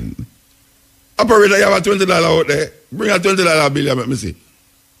 kind? Operator, you have a $20 out there. Bring a $20 bill, let me see.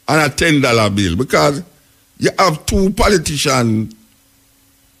 And a $10 bill. Because you have two politicians.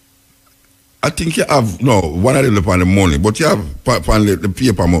 I think you have, no, one of them upon the money, but you have upon the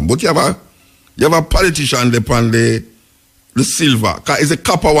paper money. But you have a politician upon the silver. It's a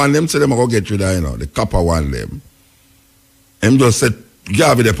copper one, them say them are going to get rid of, you know, the copper one, them. Them just said,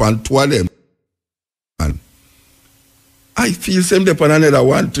 Garvey upon two of them. And I feel same upon another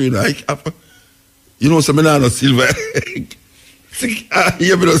one too, you know. You know, some no silver.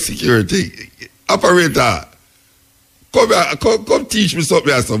 You have no security. Operator. Come teach me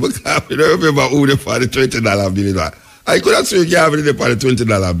something else. Because I don't remember who they for the $20 bill. I could have sworn you have it for the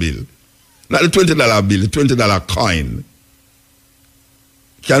 $20 bill. Not the $20 bill, the $20 coin.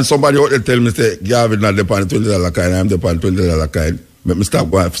 Can somebody out there tell me, say, Gavin not the $20 coin, I'm the $20 coin. Make me stop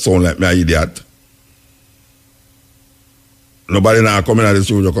going to sound like me an idiot. Nobody now coming out of the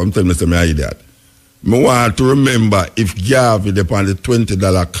studio come tell me, say, me an idiot. I want to remember if Gavin the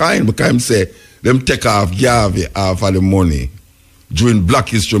 $20 coin, because I'm say, them take off Garvey off of the money during Black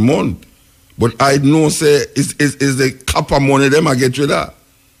History Month. But I know say it's the copper money them I get rid of.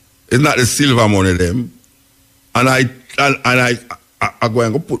 It's not the silver money them. And I go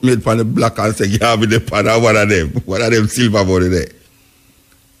and go put me on the black and say Garvey the pan one of them silver money there.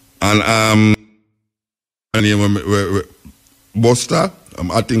 And Buster.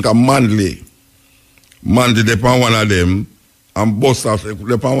 I think I'm Manley. Manley depend one of them. And Buster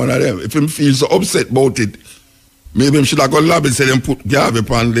depend one of them. If him feel so upset about it, maybe him should have got lobby say them put Garvey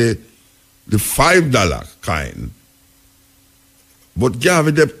upon the $5 kind. But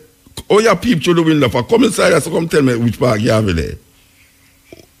Garvey, oh yeah, peep through the window. For come inside, so come tell me which part Garvey there.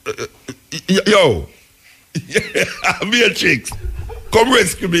 Yo, me a chicks, come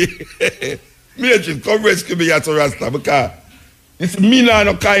rescue me. Me a chicks, come rescue me at Rasta because it's me now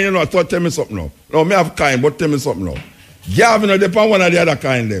no kind, you know. So tell me something now. No, me have kind, but tell me something now. Garvey no depend one of the other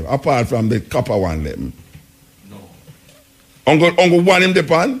kind them, apart from the copper one them. No. Uncle one him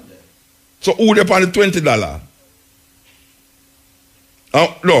depend. So who depend the $20?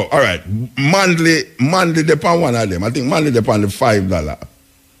 Oh no, all right. Manley depend one of them. I think Manley depend the $5.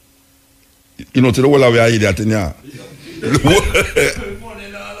 You know, to the whole of your idiot in here.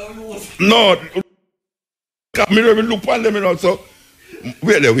 No, me really look on them, you know. So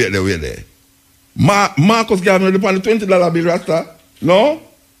wait there. Marcus gave me the $20 bill, Rasta. No?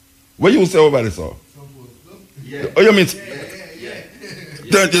 What you say over there, sir? Yeah. Oh, you mean?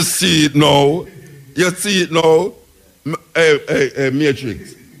 Don't you see it now? You see it now? Hey,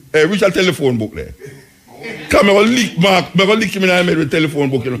 Matrix. Hey, reach a telephone book there. Come on, leak Mark. I'm going to leak him in the middle of the telephone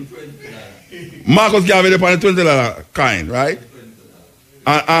book, you know. Marcus gave me the $20 kind, right?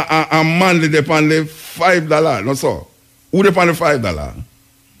 And Manley the $5, no so. Who the $5?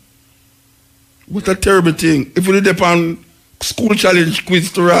 What a terrible thing. If you depend school challenge quiz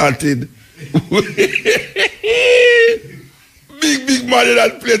started. Big money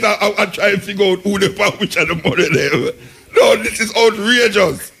that place. I try to figure out who the pound which are the money there. No, this is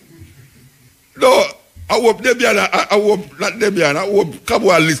outrageous. No, I hope Debian, I hope not Debian, I hope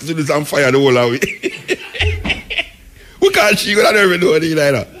Kabua listen to this and fire the whole away. We can't see, we don't even know anything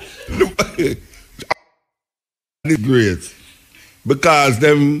like that. This is great. Because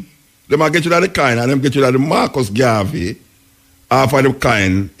them I get you that the kind and them get you that the Marcus Garvey for the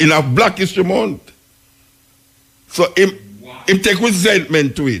kind in a Black History Month. So him take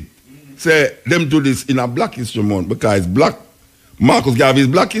resentment to it. Say them do this in a Black History Month because Black Marcus Garvey is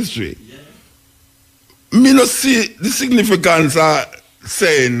Black History. Me no see the significance of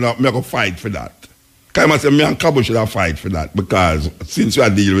saying me go fight for that. Because I say me and Cabo should have fight for that because since you are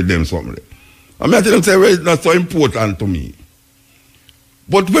dealing with them something. I mean I tell them say well, it's not so important to me.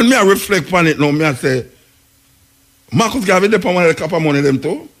 But when me I reflect on it now, me I say Marcus Garvey depend one of the copper money them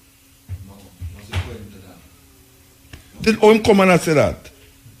too? Then how him come and I say that?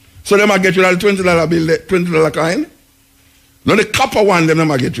 So them I get you that $20 bill, $20 kind? No, the copper one them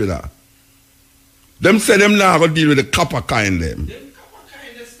I get you that. Them say them now go deal with the copper kind them.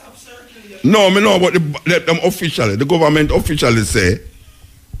 No, me know but them officially, the government officially say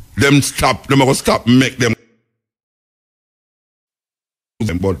them are going to stop make them.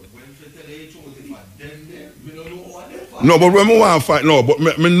 But no, but when we want to fight, no, but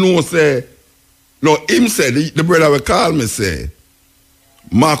me know say, no, him said, the brother will call me say,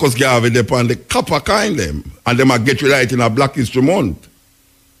 Marcus Garvey depend the copper kind them, and them I get you right in a Black History Month.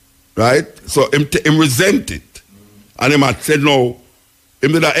 Right? So him resent it. And him had said, no,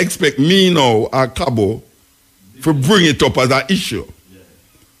 him did not expect me now, or Cabo, to bring it up as an issue. Yeah.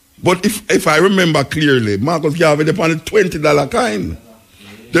 But if I remember clearly, Marcus Garvey depend the $20 kind.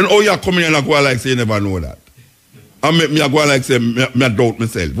 Then how you come in and go like say you never know that? And me go like say me doubt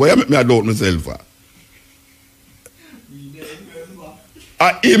myself. Why you make me doubt myself for?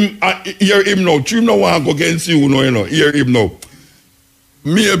 Hear him now. Trim no want to go against you, no, you know. Hear him now.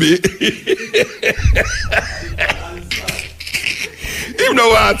 Maybe. Him no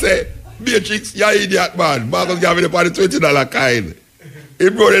want to say, Beatrix, you're idiot, man. Marcus Garvey the $20 kind. He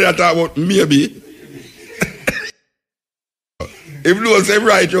brought it talk about maybe. If you don't say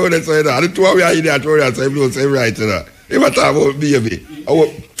right, you don't say that. The two of you are idiot, so if you don't say right, you know. If I talk about baby,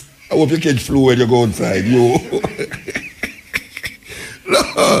 I hope you catch flu when you go outside. You.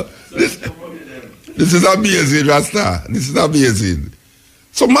 No, this is amazing, Rasta. This is amazing.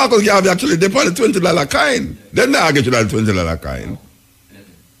 So Marcus Garvey actually depend the $20 kind. Then I get you that $20 kind.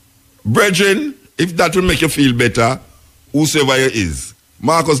 Brethren, if that will make you feel better, whosoever you is,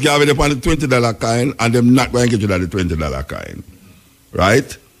 Marcus Garvey depend the $20 kind, and them not going to get you that the $20 kind.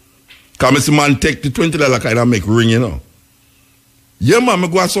 Right? Because Mr. Man take the $20 kind and make ring, you know. Yeah, man, me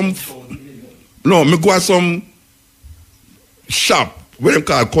go to some shop, what they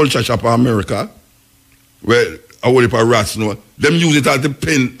call culture shop in America, where I hold it for rats, you know. Them use it as the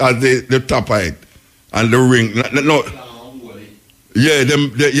pin, as the top of it, and the ring. No. Yeah,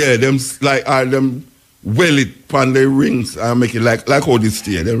 them like them well it on the rings and make it like how this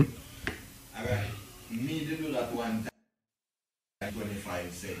stay. Them.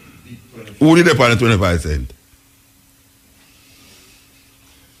 Who did they pay the 25 cents?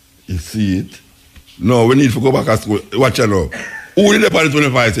 You see it? No, we need to go back to school. Watch out now. Who did they pay the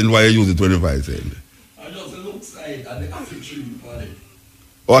 25 cents? Why you use the 25 cents? I just look side and the apple tree on it.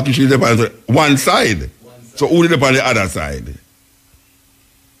 Oh, apple tree they pay one side. So who did they pay the other side?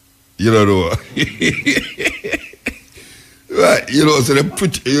 You don't know. Right, you know, so they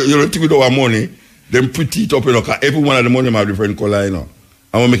put, you know, take with our money, then put it up, you know, because every one of the money have different color, you know.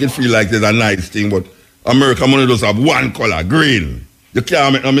 And we make it feel like there's a nice thing, but American money does have one color, green. You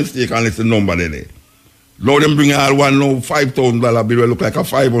can't make no mistake unless the number there. Now them bring all one now $5,000 bill will look like a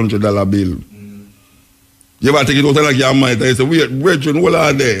 $500 bill. You ever take it out and like your mind and you say, wait, brethren, what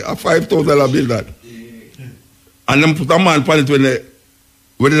are they? A $5,000 bill that. And them put a man on it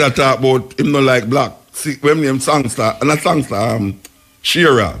when they talk about him not like black. See, when name songster, and a songster,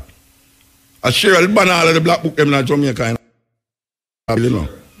 Shearer. A Shearer, they ban all of the black book them in Jamaica, you know.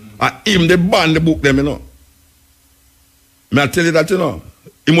 And him, they ban the book them, you know. May I tell you that, you know.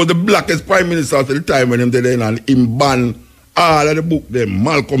 He was the blackest prime minister at the time when him did it, and him ban all of the book them.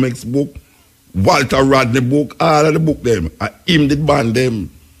 Malcolm X book, Walter Rodney book, all of the book them. And him did ban them.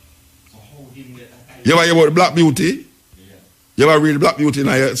 You ever hear about the Black Beauty? You ever read Black Beauty in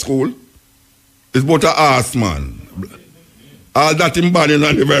your school? It's about a ass man. All that in ban, you know,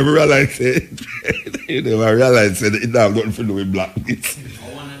 never ever realize it. You never realize it. It have nothing to do with blackness.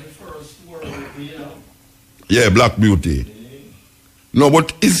 Yeah, Black Beauty. No,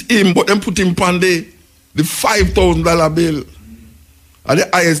 but it's him, but them put him on the $5,000 bill. And the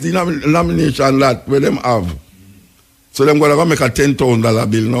highest denomination that where them have. So them gonna go make a $10,000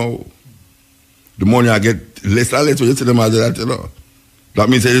 bill now. The money I get less and less when you see them as that, you know. That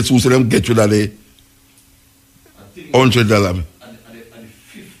means they choose them get rid of the $100. And the $50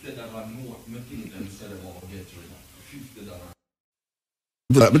 note, I think them say them all get rid of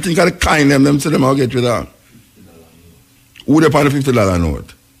 $50. I think of the kind them say them all get rid of. Who they pay the $50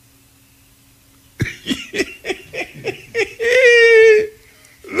 note?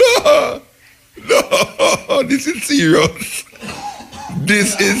 No, this is serious.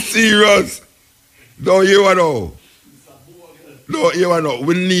 This is serious. No, you know. No, you know.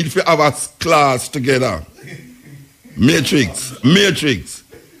 We need to have a class together. Matrix. May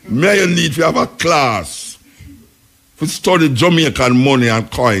you need to have a class to study Jamaican money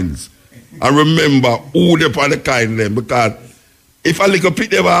and coins and remember who they pay the kind them. Because if I look up at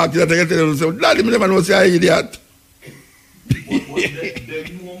them, I tell them, say, Daddy, me never know say I'm idiot.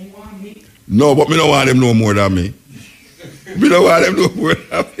 No, but me don't want them no more than me. Me don't want them no more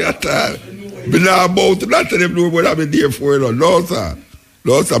than me at all. Me not about to not tell them no more than me there for, you know. No, sir.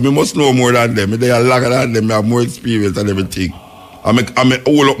 No, sir. Me must know more than them. Me they are longer than them. Me have more experience and everything. I make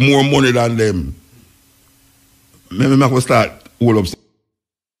hold up more money than them. Me must start hold up some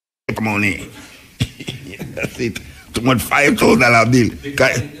money. That's it. Too much $5,000 bill.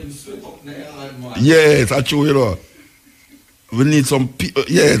 Yes, that's true, you know. We need some people.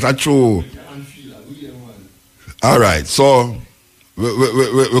 Yes, that's true. All right, so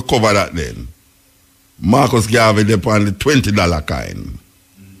we cover that then. Marcus Garvey upon the $20 kind.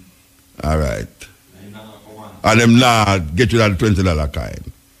 All right. And them now get you that $20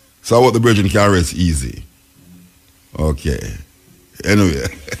 kind. So what the brethren can rest easy. Okay. Anyway.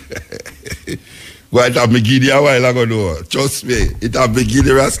 Well, it have McGiddy a while ago though. Trust me. It have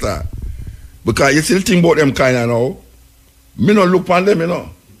McGiddy Rasta. Because you still think about them kind of now. Me not look on them, you know.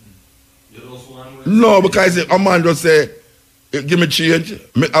 No, because a man just say, give me change.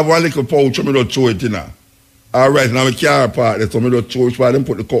 Me have one little pouch, me don't throw it in there. All right, now my car part there, so me don't throw it, so them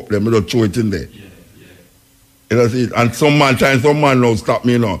put the cup there, me don't throw it in there. You know, see, and some man now stop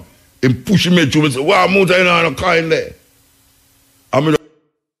me, you know. Him pushing me through, me say, wow, Muta, you know, no kind there. And me don't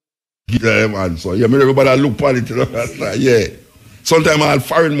give them answer. Yeah, me everybody look at it, you know, that's like, yeah. Sometimes I had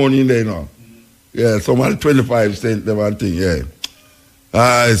foreign money in there, you know. Yeah, some had 25 cents, them and thing, yeah.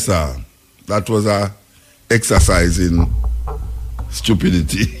 Aye, sir. That was a exercise in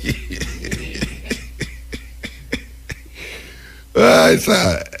stupidity. Aye,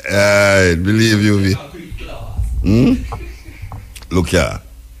 sir. I believe you. Look here.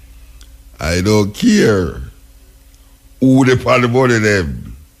 I don't care who they pay the money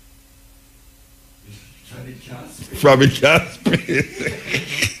them. From it can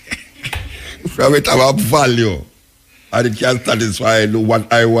from it have a value. And it can satisfy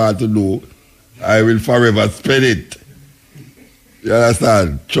what I want to do. I will forever spend it. You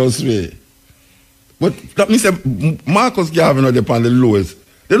understand? Trust me. But that means Marcus Garvey not upon the lowest.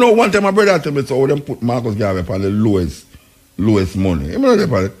 You know, one time my brother told me, so them put Marcus Garvey upon the lowest money. You know,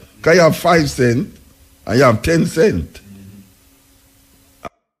 because you have 5 cents and you have 10 cents.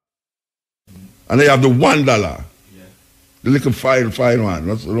 And they have the $1. Yeah. The little fine one.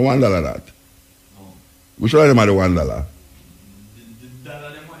 That's the $1 that. No. Which one of them are the $1? The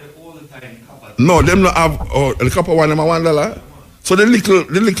dollar them are the all the time copper. No, them not have the copper one them are $1. So the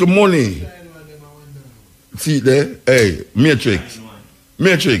little money. See there? Hey, Matrix.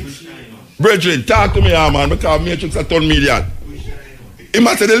 Brethren, talk to me, man, because Matrix a ton million. He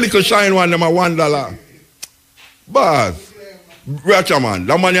must say the little shine one them are $1. Boss. Ratcha man,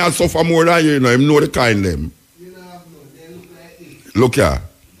 that man has suffer more than you, him know the kind them. Look here.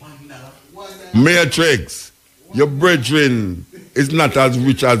 Matrix, your brethren is not as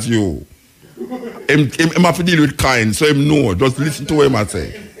rich as you. Him have to deal with kind, so him know. Just listen to him I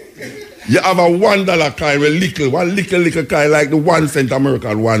say. You have a $1 kind, one little kind like the 1 cent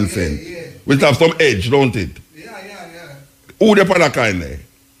American 1 cent. Which have some edge, don't it? Yeah. Who the pan a kind there?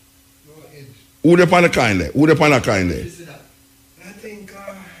 No edge. Who the pan a kind there? Who the pan a kind there?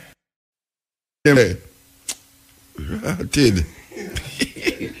 Tid.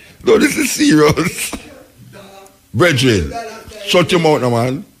 No, this is serious. Brethren, shut your mouth now,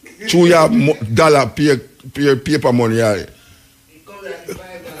 man. Chew your dollar paper money. Yeah.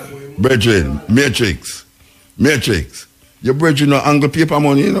 Brethren, Matrix. Your brethren don't angle paper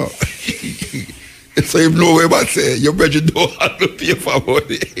money, you know. So if no way but say, your brethren don't angle paper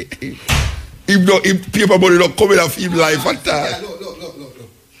money. If paper money don't come in a film life at all. Look.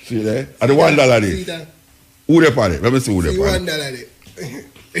 See there? At the $1 there. Who they pan it? Let me see who they pan it. $1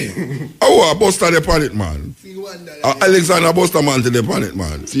 there. Oh, Buster they pan it, man. See $1 Alexander Buster man to they pan it,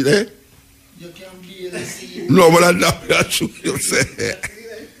 man. See there? You can barely see. No, but that's true. You say.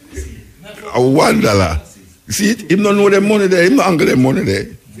 $1. See it? Him don't know them money there. Him not angle them money there.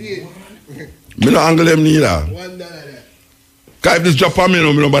 Me not angle them neither. $1 there. Because if this drop on me,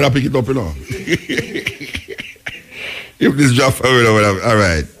 no bother pick it up, you know. If this drop on me, no bother. All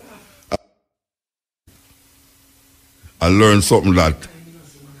right. I learned something that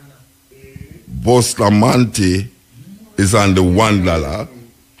Bustamante is on the $1.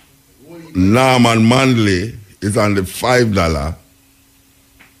 Norman Manley is on the $5.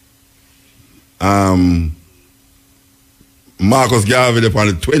 Marcus Garvey is on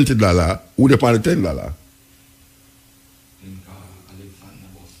the $20. Who is on the $10?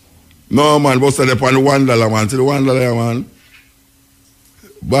 No, man, Buster is on the $1, man. See the $1, man.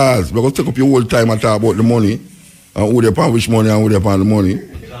 Baz, we're going to take up your whole time and talk about the money. And who they upon which money and who they upon the money.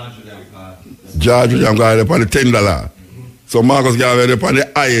 George William Garvey upon the $10. So Marcus Garvey upon the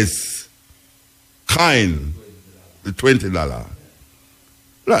highest kind, the $20.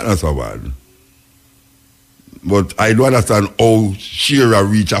 That's not so bad. But I don't understand how Shearer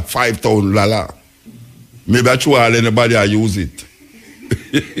reach a $5,000. Maybe I try all anybody I use it.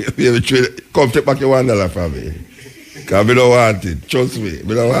 Come take back your $1 from me. Because I don't want it. Trust me. I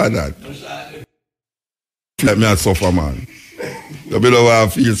don't want that. Let me suffer, man. I don't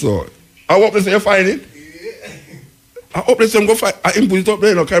want to feel so. I hope they say you find it. I hope they say I'm going to find it. I input it up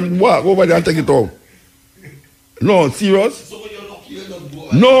there. I can walk over there and take it out. No, serious?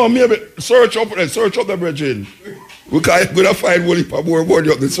 No, maybe search up the brethren. We can't go to find one heap of more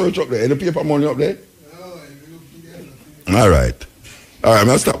money up there. Search up there. Any paper money up there? All right. I'm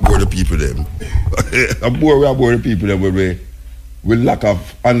going to stop boring the people them. I'm bored the people them with lack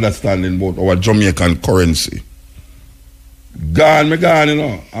of understanding about our Jamaican currency. Gone, you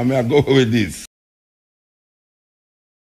know. I'm going to go with this.